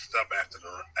messed up after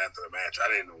the match. I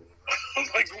didn't know. I'm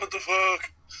like, what the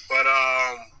fuck? But,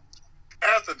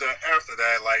 after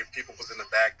that, like, people was in the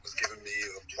back, was giving me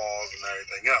applause and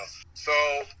everything else. So,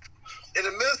 in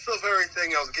the midst of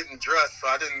everything, I was getting dressed, so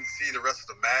I didn't see the rest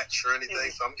of the match or anything,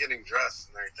 so I'm getting dressed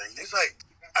and everything. He's like,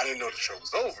 I didn't know the show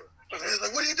was over. And he's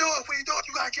like, what are you doing? What are you doing?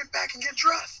 You gotta get back and get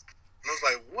dressed. And I was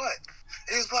like, what?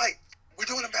 And he was like, we're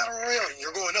doing a battle royale and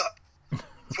you're going up.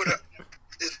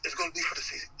 It's going to be for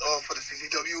the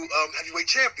CZW heavyweight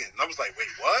champion. And I was like, wait,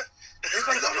 what? And he's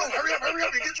like, no, hurry up,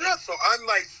 and get dressed. So I'm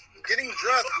like getting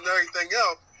dressed and everything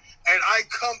else. And I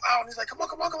come out, and he's like, come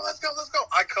on, let's go.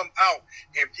 I come out,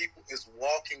 and people is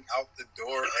walking out the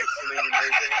door, exiting and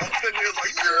everything. I'm sitting there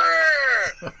like,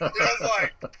 yeah! And I was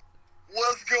like,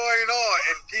 what's going on?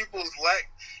 And people's like,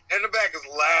 in the back is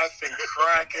laughing,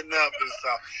 cracking up and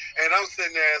stuff. And I'm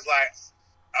sitting there, it's like,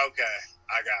 okay,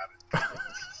 I got it.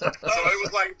 So it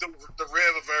was like the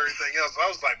rib of everything else. So I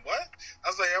was like, what?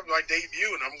 I was like, I'm my debut,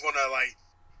 and I'm going to, like,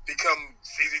 become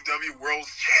CZW World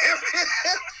Champion.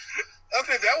 I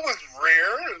said, that was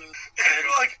rare. And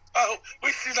you're like, oh,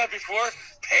 we've seen that before.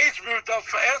 Paige moved up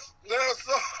fast. No,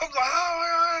 so I'm like, oh my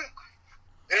God.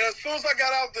 And as soon as I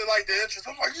got out the entrance,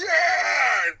 I'm like,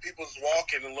 yeah! And people's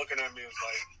walking and looking at me. It's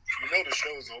like, you know the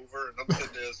show's over. And I'm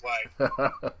sitting there, it's like,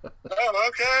 oh,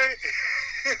 okay.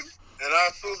 And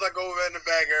as soon as I go over in the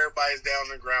back, everybody's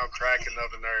down on the ground cracking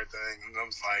up and everything. And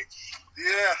I'm just like,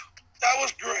 yeah. That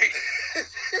was great.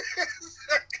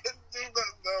 I couldn't do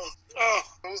nothing else. Oh.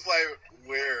 It was like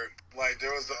weird. Like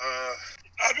there was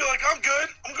I'd be like, I'm good.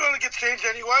 I'm going to get changed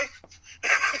anyway.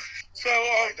 So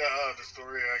like the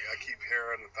story I keep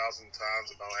hearing 1,000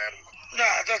 times about Adam.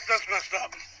 Nah, that's messed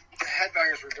up. The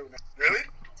Headbangers were doing it. Really?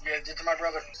 Yeah, it did to my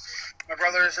brother. My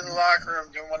brother is in the locker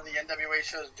room doing one of the NWA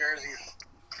shows in Jersey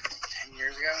 10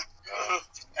 years ago.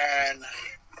 And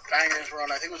Bangers were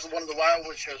on, I think it was one of the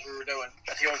Wildwood shows we were doing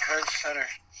at the old Current Center.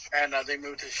 And they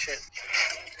moved his shit.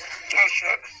 Oh,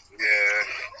 shit.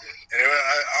 Yeah. And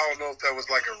I don't know if that was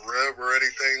like a rib or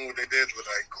anything, what they did, but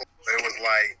like, it was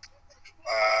like,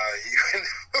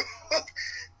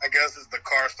 I guess as the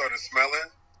car started smelling,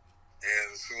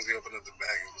 and as soon as he opened up the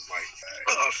bag, it was like,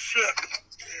 oh, shit.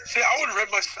 See, I would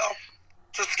rib myself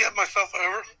just to get myself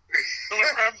over.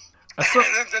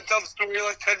 And then tell the story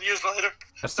like 10 years later.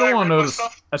 I still want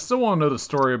to know the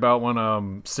story about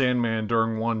when Sandman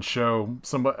during one show,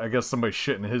 I guess somebody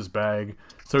shit in his bag.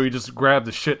 So he just grabbed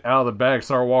the shit out of the bag,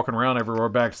 started walking around everywhere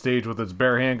backstage with his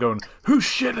bare hand going, "Whose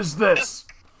shit is this?"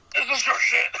 This is your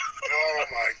shit. Oh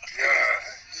my god.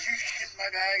 Did you shit in my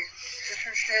bag? Is this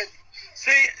your shit?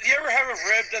 See, you ever have a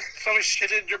rib that somebody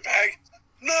shit in your bag?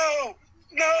 No.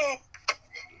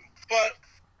 But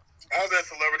I was at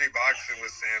Celebrity Boxing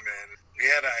with Sandman. We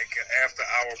had like an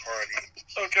after-hour party.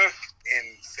 Okay.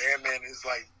 And Sandman is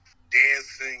like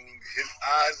dancing. His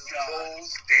eyes is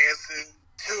closed, dancing.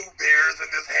 2 beers in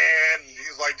his hand. And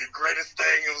he's like the greatest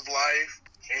thing in his life.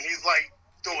 And he's like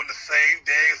doing the same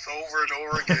dance over and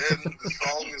over again. The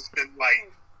song has been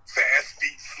like fast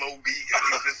beat, slow beat, and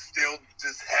he's just still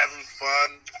just having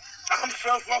fun. I'm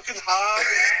so fucking high.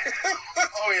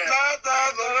 Oh, yeah.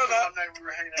 One night we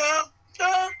were hanging I out.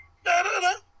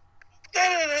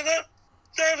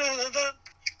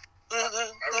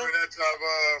 remember that time,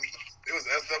 it was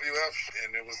SWF,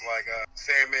 and it was like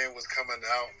Sandman was coming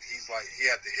out, and he's like, he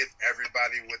had to hit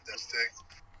everybody with the stick.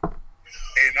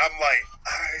 And I'm like,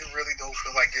 I really don't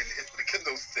feel like getting hit with a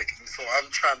kendo stick. And so I'm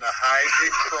trying to hide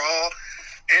and crawl.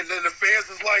 And then the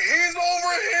fans is like, he's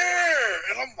over here.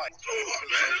 And I'm like,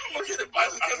 I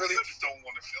really just don't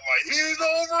want to feel like he's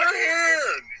over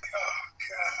here. Oh,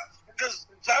 God. Because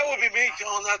that would be me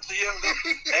calling that to you.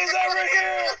 He's over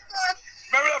here.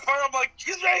 Remember that part? I'm like,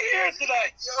 he's right here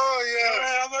today. Oh,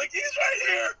 yeah. I'm like, he's right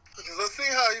here. Because I see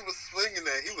how he was swinging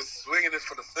it. He was swinging it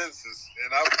for the fences.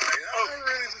 And I was like, I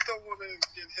really just don't want to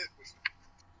get hit with it.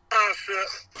 Oh, shit.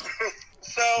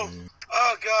 So,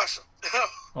 oh, gosh.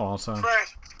 Awesome. Frank.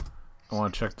 I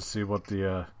want to check to see what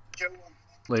the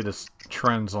latest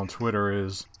trends on Twitter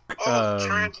is.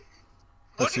 Trends.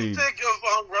 What do you think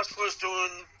of wrestlers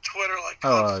doing Twitter like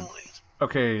constantly?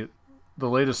 Okay, the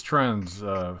latest trends.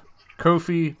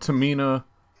 Kofi, Tamina,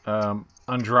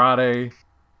 Andrade,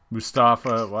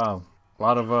 Mustafa. Wow, a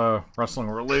lot of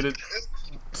wrestling-related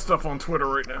stuff on Twitter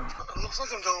right now. It looks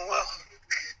like I'm doing well.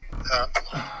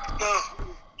 No,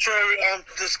 true.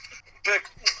 This big.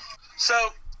 So,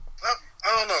 I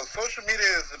don't know. Social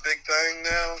media is a big thing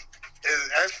now.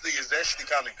 It actually is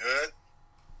kind of good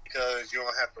because you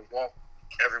don't have to walk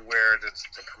everywhere to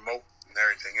promote and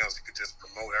everything else. You could just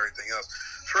promote everything else.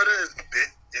 Twitter is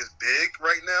big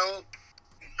right now.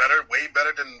 Way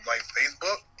better than like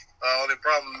Facebook. The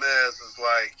problem is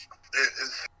like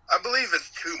I believe it's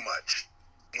too much.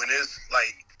 When it's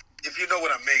like, if you know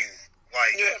what I mean,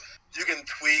 like you can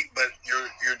tweet, but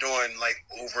you're doing like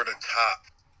over the top,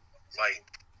 like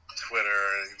Twitter.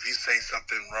 If you say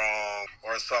something wrong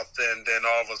or something, then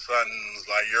all of a sudden it's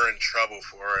like you're in trouble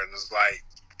for it. And it's like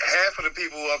half of the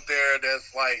people up there that's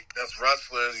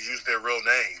wrestlers use their real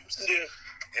names. Yeah.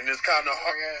 And it's kind of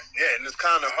hard. Yeah, and it's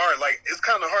kind of hard. Like, it's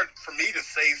kind of hard for me to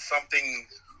say something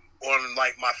on,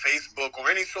 like, my Facebook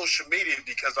or any social media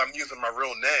because I'm using my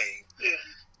real name. Yeah.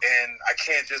 And I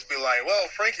can't just be like, well,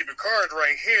 Frankie Picard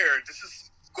right here, this is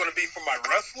going to be for my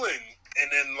wrestling. And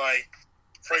then, like,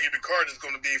 Frankie Picard is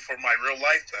going to be for my real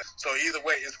life time. So either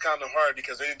way, it's kind of hard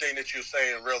because anything that you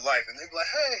say in real life, and they be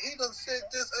like, hey, he done said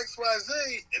this X, Y,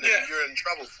 Z, and then you're in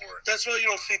trouble for it. That's why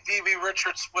you don't see D.B.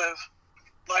 Richards with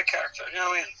my character, you know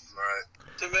what I mean? Right.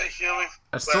 To me, you know what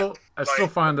I mean? I still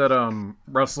find that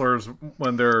wrestlers,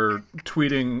 when they're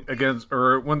tweeting against,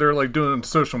 or when they're like doing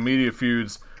social media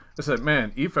feuds, I said,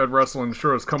 man, EFED wrestling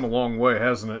sure has come a long way,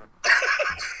 hasn't it?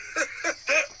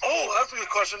 That's a good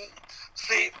question.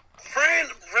 See, Fran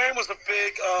was a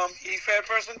big EFED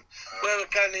person. We have a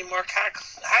guy named Mark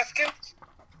Haskins.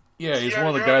 Yeah, he's one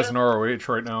of the guys in ROH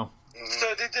right now.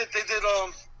 So they did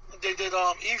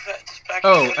EFED back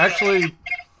in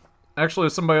actually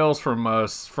somebody else from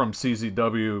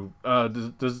CZW.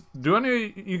 Do any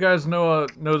of you guys know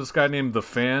this guy named The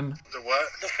Fan? The what?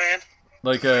 The Fan.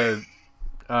 Like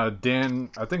Dan,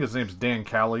 I think his name's Dan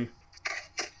Cali.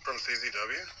 From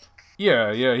CZW?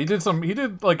 Yeah, he did some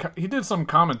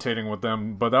commentating with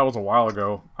them, but that was a while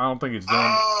ago. I don't think he's doing.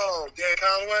 Oh, Dan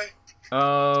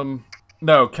Calloway?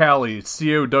 No, Cali,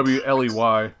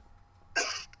 Cowley.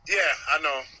 Yeah, I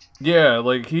know. Yeah,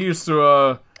 like he used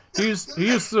to He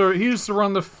used to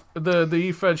run the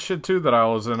E-Fed shit too that I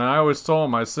was in. And I always told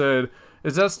him, I said,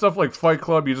 "Is that stuff like Fight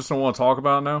Club you just don't want to talk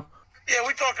about now?" Yeah,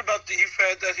 we talked about the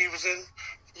E-Fed that he was in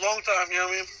a long time. You know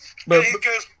what I mean? But, and he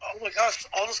goes, "Oh my gosh,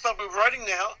 all the stuff we were writing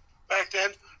now back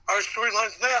then are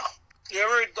storylines now." You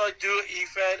ever like do an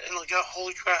E-Fed and like, oh,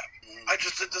 holy crap, I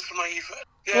just did this for my E-Fed.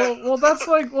 Yeah. Well, that's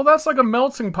like a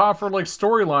melting pot for like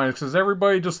storylines because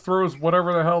everybody just throws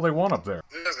whatever the hell they want up there.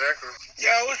 Exactly. Yeah,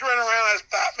 I was running around as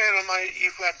Batman on my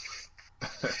E-Fed.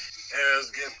 Yeah,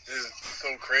 it's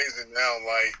so crazy now.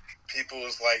 Like people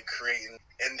is like creating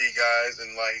indie guys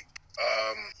and like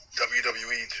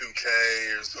WWE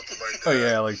 2K or something like that. Oh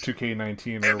yeah, like 2K19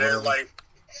 or and they're whatever.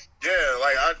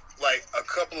 like a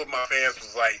couple of my fans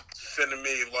was like sending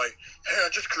me like, "Hey, I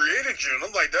just created you," and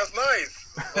I'm like, "That's nice."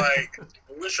 Like,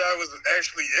 I wish I was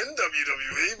actually in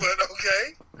WWE, but okay,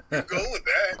 you go with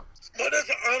that. But as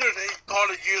an honor, they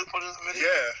called it you to put in the video.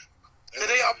 Yeah.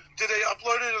 Did they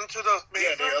upload it into the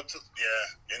main?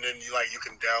 And then you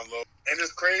can download. And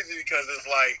it's crazy because it's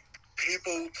like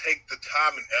people take the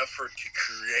time and effort to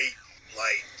create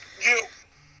like you.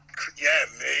 Yeah,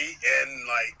 me and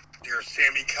like there's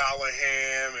Sammy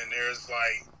Callahan and there's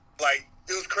like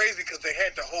it was crazy because they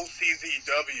had the whole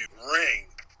CZW ring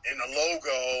and the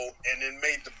logo and then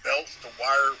made the belts the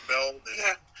wire belt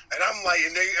and I'm like,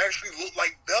 and they actually look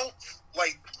like belts,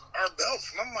 like our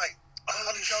belts, and I'm like,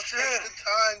 oh, did y'all take the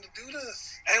time to do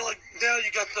this? And like now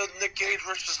you got the Nick Gage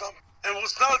versus them, and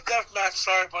it's not a death match,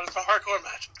 sorry, but it's a hardcore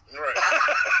match. Right.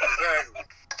 Exactly.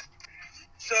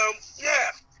 So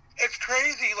yeah, it's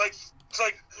crazy. Like it's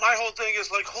like my whole thing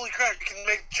is like, holy crap, you can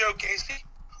make Joe Gacy.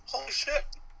 Holy shit.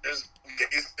 There's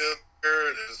Gacy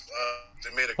there.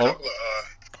 They made a couple of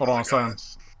hold on a second.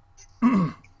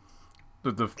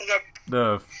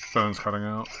 The phone's cutting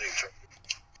out.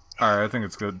 Alright, I think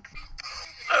it's good.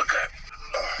 Okay.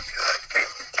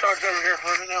 Charge over here,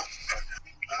 hold it now.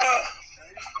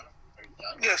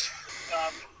 Yes.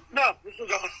 No, this is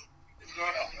going.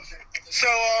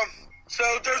 So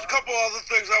there's a couple other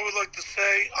things I would like to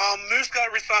say. Moose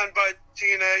got re-signed by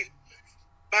TNA.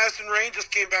 Madison Rain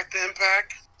just came back to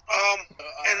Impact.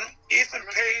 And Ethan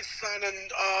Page signed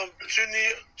a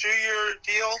two-year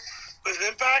deal with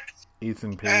Impact.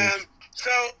 Ethan Page. And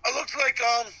so it looks like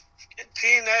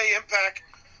TNA Impact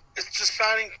is just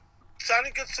signing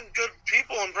some good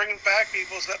people and bringing back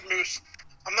people. Is that Moose?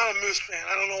 I'm not a Moose fan.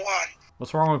 I don't know why.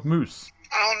 What's wrong with Moose?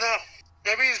 I don't know.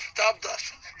 Maybe he's stubbed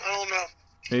us. I don't know.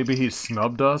 Maybe he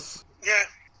snubbed us? Yeah.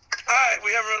 Alright,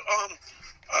 we have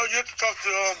you have to talk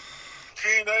to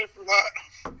TNA for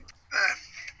that.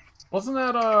 Wasn't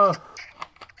that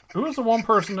who was the one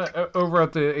person over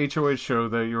at the HOH show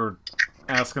that you were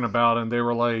asking about and they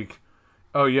were like,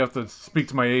 "Oh, you have to speak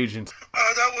to my agent."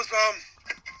 That was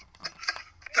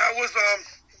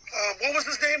what was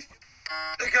his name?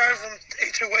 The guy from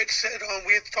HOH said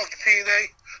we had to talk to TNA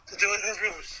to do an interview.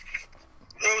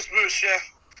 It was Moose, yeah.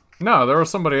 No, there was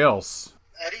somebody else.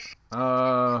 Eddie?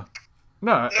 No,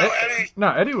 Eddie. No,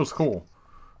 Eddie was cool.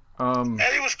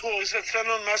 Eddie was cool. He said send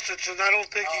him a message, and I don't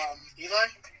think Eli?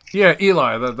 Yeah,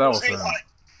 Eli. That was him. Eli.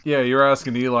 Yeah, you were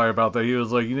asking Eli about that. He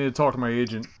was like, "You need to talk to my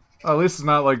agent." At least it's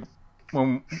not like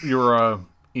when you were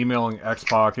emailing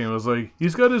X-Pac and it was like,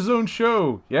 "He's got his own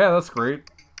show." Yeah, that's great.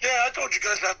 Yeah, I told you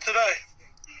guys that today.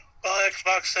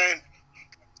 Xbox saying,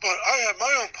 "But I have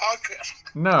my own podcast."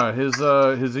 No,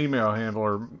 his email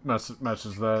handler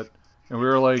messaged that, and we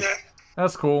were like,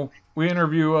 "That's cool." We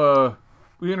interview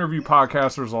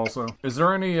podcasters also. Is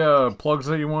there any plugs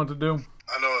that you want to do?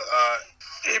 I know.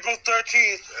 April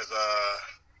 13th is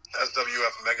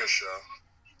SWF Mega Show.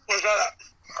 Where's that at?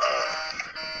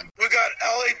 We got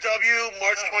LAW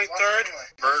March 23rd.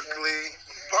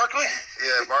 Barkley?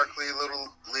 Yeah, Barkley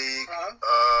Little League.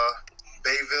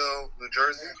 Bayville, New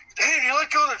Jersey. Damn, you like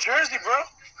going to Jersey, bro?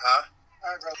 Huh?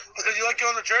 I said you like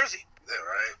going to Jersey. Yeah,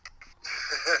 right.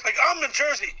 Like, I'm in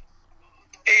Jersey.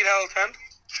 8 out of 10.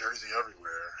 Jersey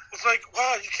everywhere. It's like,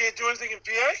 wow, you can't do anything in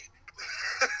PA?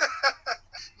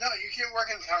 No, you can't work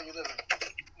in the town you live in.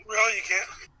 Really, you can't?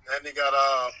 And they got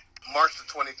March the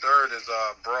 23rd is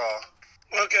Brawl.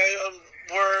 Okay,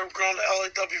 we're going to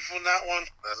LAW from that one.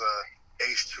 There's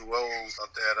H2O's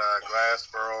up there at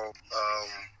Glassboro,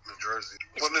 New Jersey.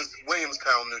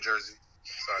 Williamstown, New Jersey.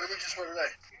 Sorry. We just were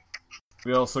today.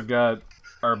 We also got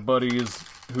our buddies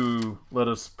who let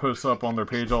us post up on their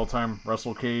page all the time,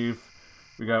 Wrestle Cave.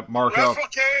 We got Markout.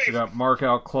 We got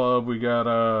Markout Club. We got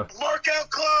Markout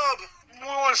Club. We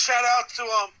want to shout out to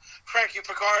Frankie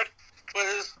Picard with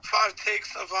his 5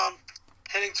 takes of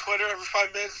hitting Twitter every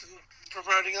 5 minutes and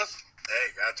promoting us.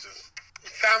 Hey, got you.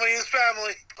 Family is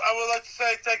family. I would like to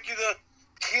say thank you to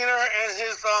Keener and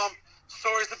his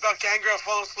stories about Gangrel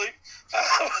falling asleep.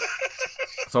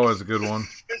 It's always a good one.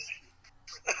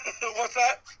 What's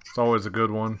that? It's always a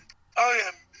good one. Oh,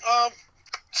 yeah.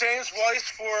 James Weiss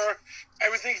for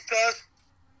everything he does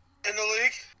in the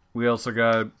league. We also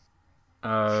got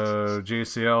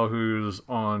JCL, who's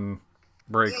on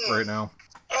break right now.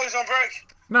 Oh, he's on break?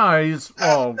 No, he's,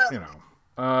 well, you know.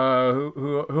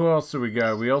 Who else do we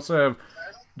got? We also have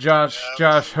Josh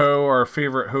Ho, our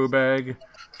favorite Ho bag.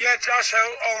 Yeah, Josh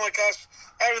Ho. Oh, my gosh.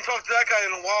 I haven't talked to that guy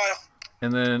in a while.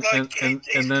 And then,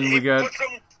 and then we got...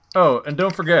 Oh, and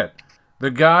don't forget,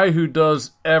 the guy who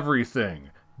does everything,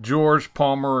 George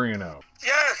Palmerino.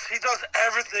 Yes, he does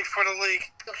everything for the league.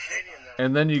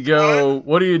 And then you go,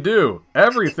 what do?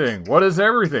 Everything. What is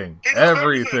everything?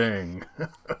 Everything. March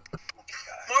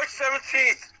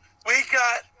 17th, we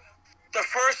got the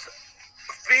first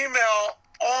female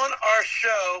on our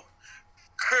show,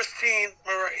 Christine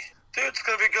Marie. Dude, it's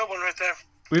going to be a good one right there.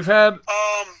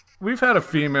 We've had a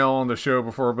female on the show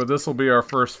before, but this will be our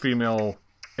first female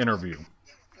interview.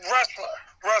 Wrestler.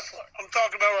 I'm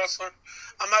talking about wrestler.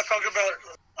 I'm not talking about.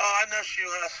 I know she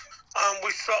was.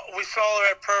 We saw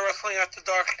her at Pro Wrestling After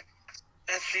Dark,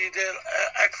 and she did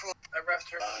excellent. I rest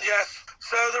her. Yes.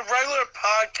 So the regular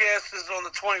podcast is on the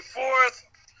 24th.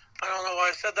 I don't know why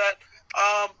I said that.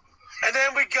 And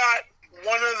then we got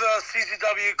one of the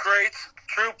CZW greats,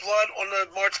 True Blood, on the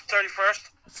March 31st.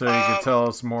 So you can tell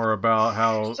us more about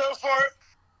how. So far.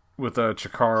 With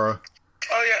Chikara.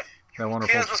 Oh yeah. That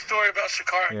wonderful. He has a story about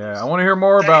Chikara. Yeah, I want to hear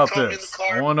more about this.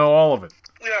 I want to know all of it.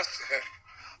 Yes.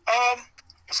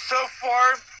 So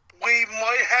far, we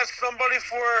might have somebody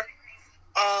for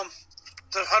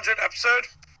the 100th episode,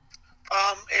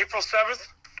 April 7th.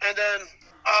 And then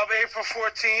April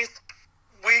 14th,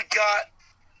 we got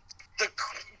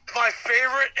my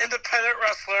favorite independent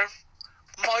wrestler,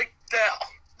 Mike Dell.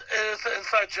 It is an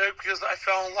inside joke because I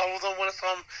fell in love with him when I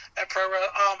saw him at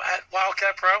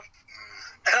Wildcat Pro.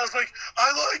 And I was like,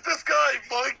 I like this guy,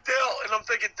 Mike Dell. And I'm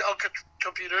thinking Dell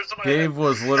computers in my Dave head.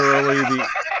 was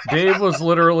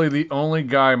literally the only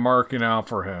guy marking out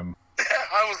for him. Yeah,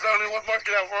 I was the only one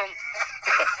marking out for him.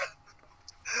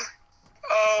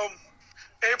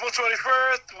 April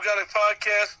 21st, we got a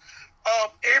podcast.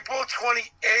 April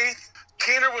 28th,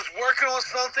 Keener was working on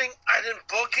something. I didn't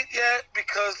book it yet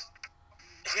because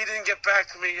he didn't get back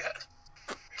to me yet.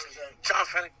 John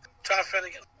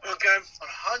Finnegan. Okay. On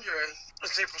 100th.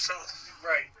 It's April 7th.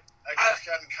 Right. I just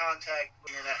got in contact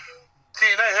with TNA.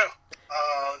 TNA who?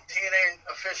 TNA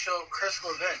official Chris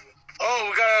Levin. Oh,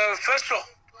 we got an official.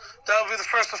 That'll be the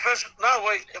first official. No,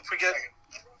 wait. If we get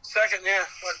second, yeah.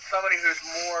 But somebody who's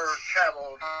more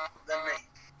traveled than me.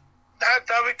 That'd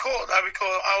be cool. That'd be cool.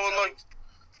 I would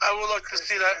like to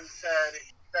see that. And said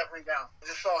definitely down. I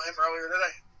just saw him earlier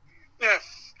today. Yeah.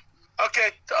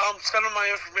 Okay. Send him my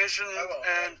information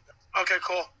and. Okay,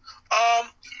 cool. On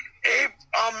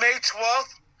May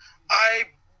 12th,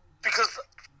 because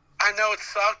I know it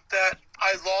sucked that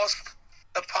I lost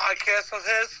a podcast of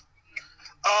his.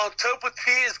 Topa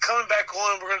T is coming back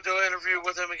on. We're going to do an interview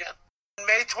with him again.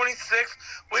 May 26th,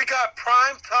 we got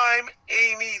Primetime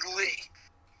Amy Lee.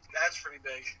 That's pretty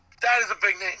big. That is a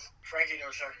big name. Frankie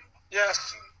knows her.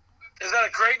 Yes. Is that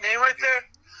a great name right there?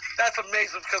 That's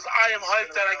amazing because I am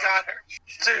hyped that I got her.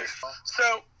 Dude.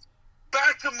 So,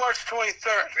 back to March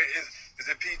 23rd. Is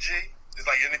it PG? It's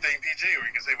like anything PG, or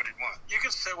you can say what you want? You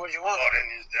can say what you want. Oh, then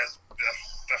that's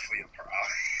definitely a problem.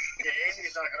 Yeah,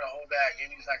 Andy's not going to hold back.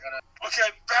 Andy's not going to... Okay,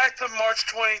 back to March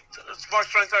 23rd,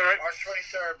 right? March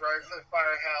 23rd, Briarcliff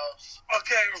Firehouse.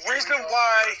 Okay, reason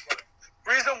why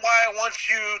I want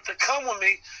you to come with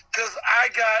me, because I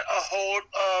got a hold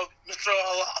of Mr.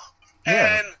 Allah.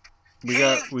 Yeah. And we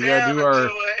got to do our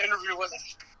interview with him.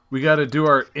 We got to do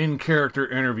our in-character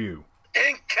interview.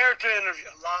 In-character interview.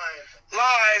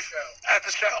 Live at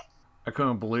the show. I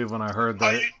couldn't believe when I heard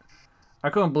that. I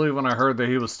couldn't believe when I heard that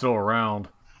he was still around.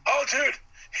 Oh, dude.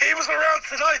 He was around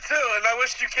tonight, too, and I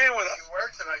wish you came with us. He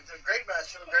worked tonight. It's a great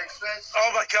match with Greg Spence. Oh,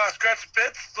 my gosh. Greg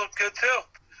Spence looked good, too.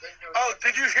 Oh,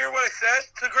 did you hear what I said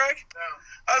to Greg? No.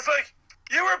 I was like,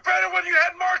 you were better when you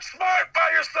had Mark Smart by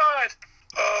your side.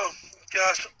 Oh,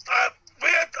 gosh. I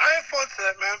had fun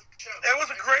today, man. It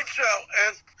was a great show,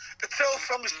 and until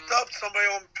somebody stubbed somebody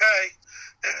on pay,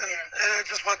 and it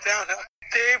just went downhill.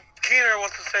 Dave Keener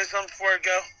wants to say something before I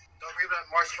go. Don't forget about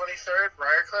March 23rd,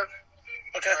 Briarcliff.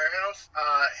 Okay. Firehouse.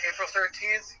 April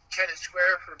 13th, Kennett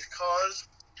Square for the cause.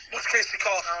 What's Casey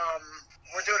called?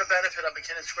 We're doing a benefit up at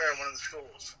Kennett Square, one of the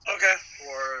schools. Okay.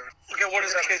 Okay, what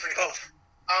is Casey called?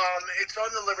 It's on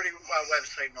the Liberty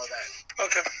website and all that.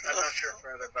 Okay. I'm not sure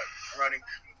further, but I'm running.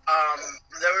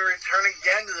 Then we return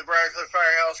again to the Briarcliff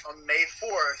Firehouse on May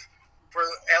 4th for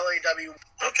LAW.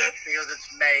 Okay. Because it's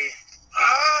May.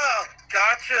 Ah,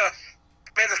 gotcha.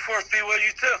 May the 4th be with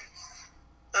you too.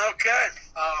 Okay.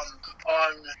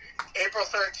 On April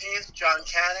 13th, John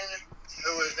Cannon,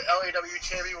 who is the LAW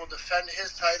champion, will defend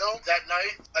his title that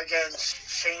night against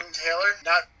Shane Taylor.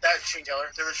 Not that Shane Taylor,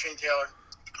 different Shane Taylor.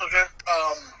 Okay.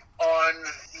 On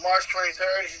March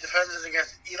 23rd, he defends it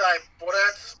against Eli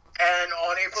Boratz. And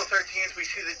on April 13th, we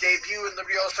see the debut in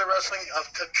Liberty All-Star Wrestling of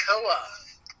Kakoa.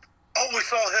 Oh, we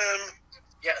saw him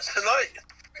tonight.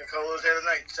 Kakoa was there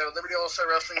tonight. So Liberty All-Star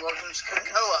Wrestling welcomes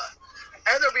Kakoa.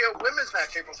 And there'll be a women's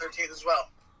match April 13th as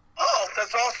well. Oh,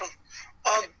 that's awesome.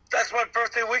 That's my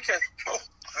birthday weekend. Oh. All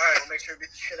right, we'll make sure we beat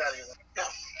the shit out of you then. No.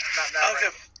 Not now. Okay.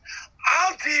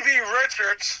 I'm DB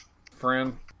Richards.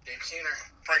 Friend. Dave Senior.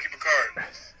 Frankie Picard.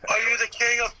 Are you the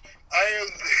king of... I am...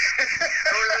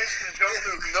 No relation to Joe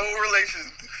Luke. No relation.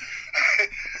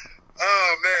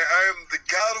 Oh, man. I am the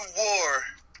god of war.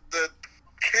 The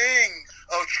king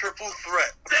of triple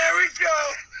threat. There we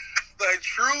go. The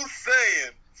true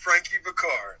Saiyan, Frankie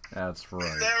Picard. That's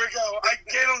right. There we go. I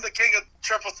get him the king of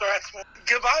triple threats.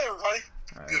 Goodbye, everybody.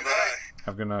 All right. Goodbye.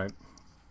 Have a good night.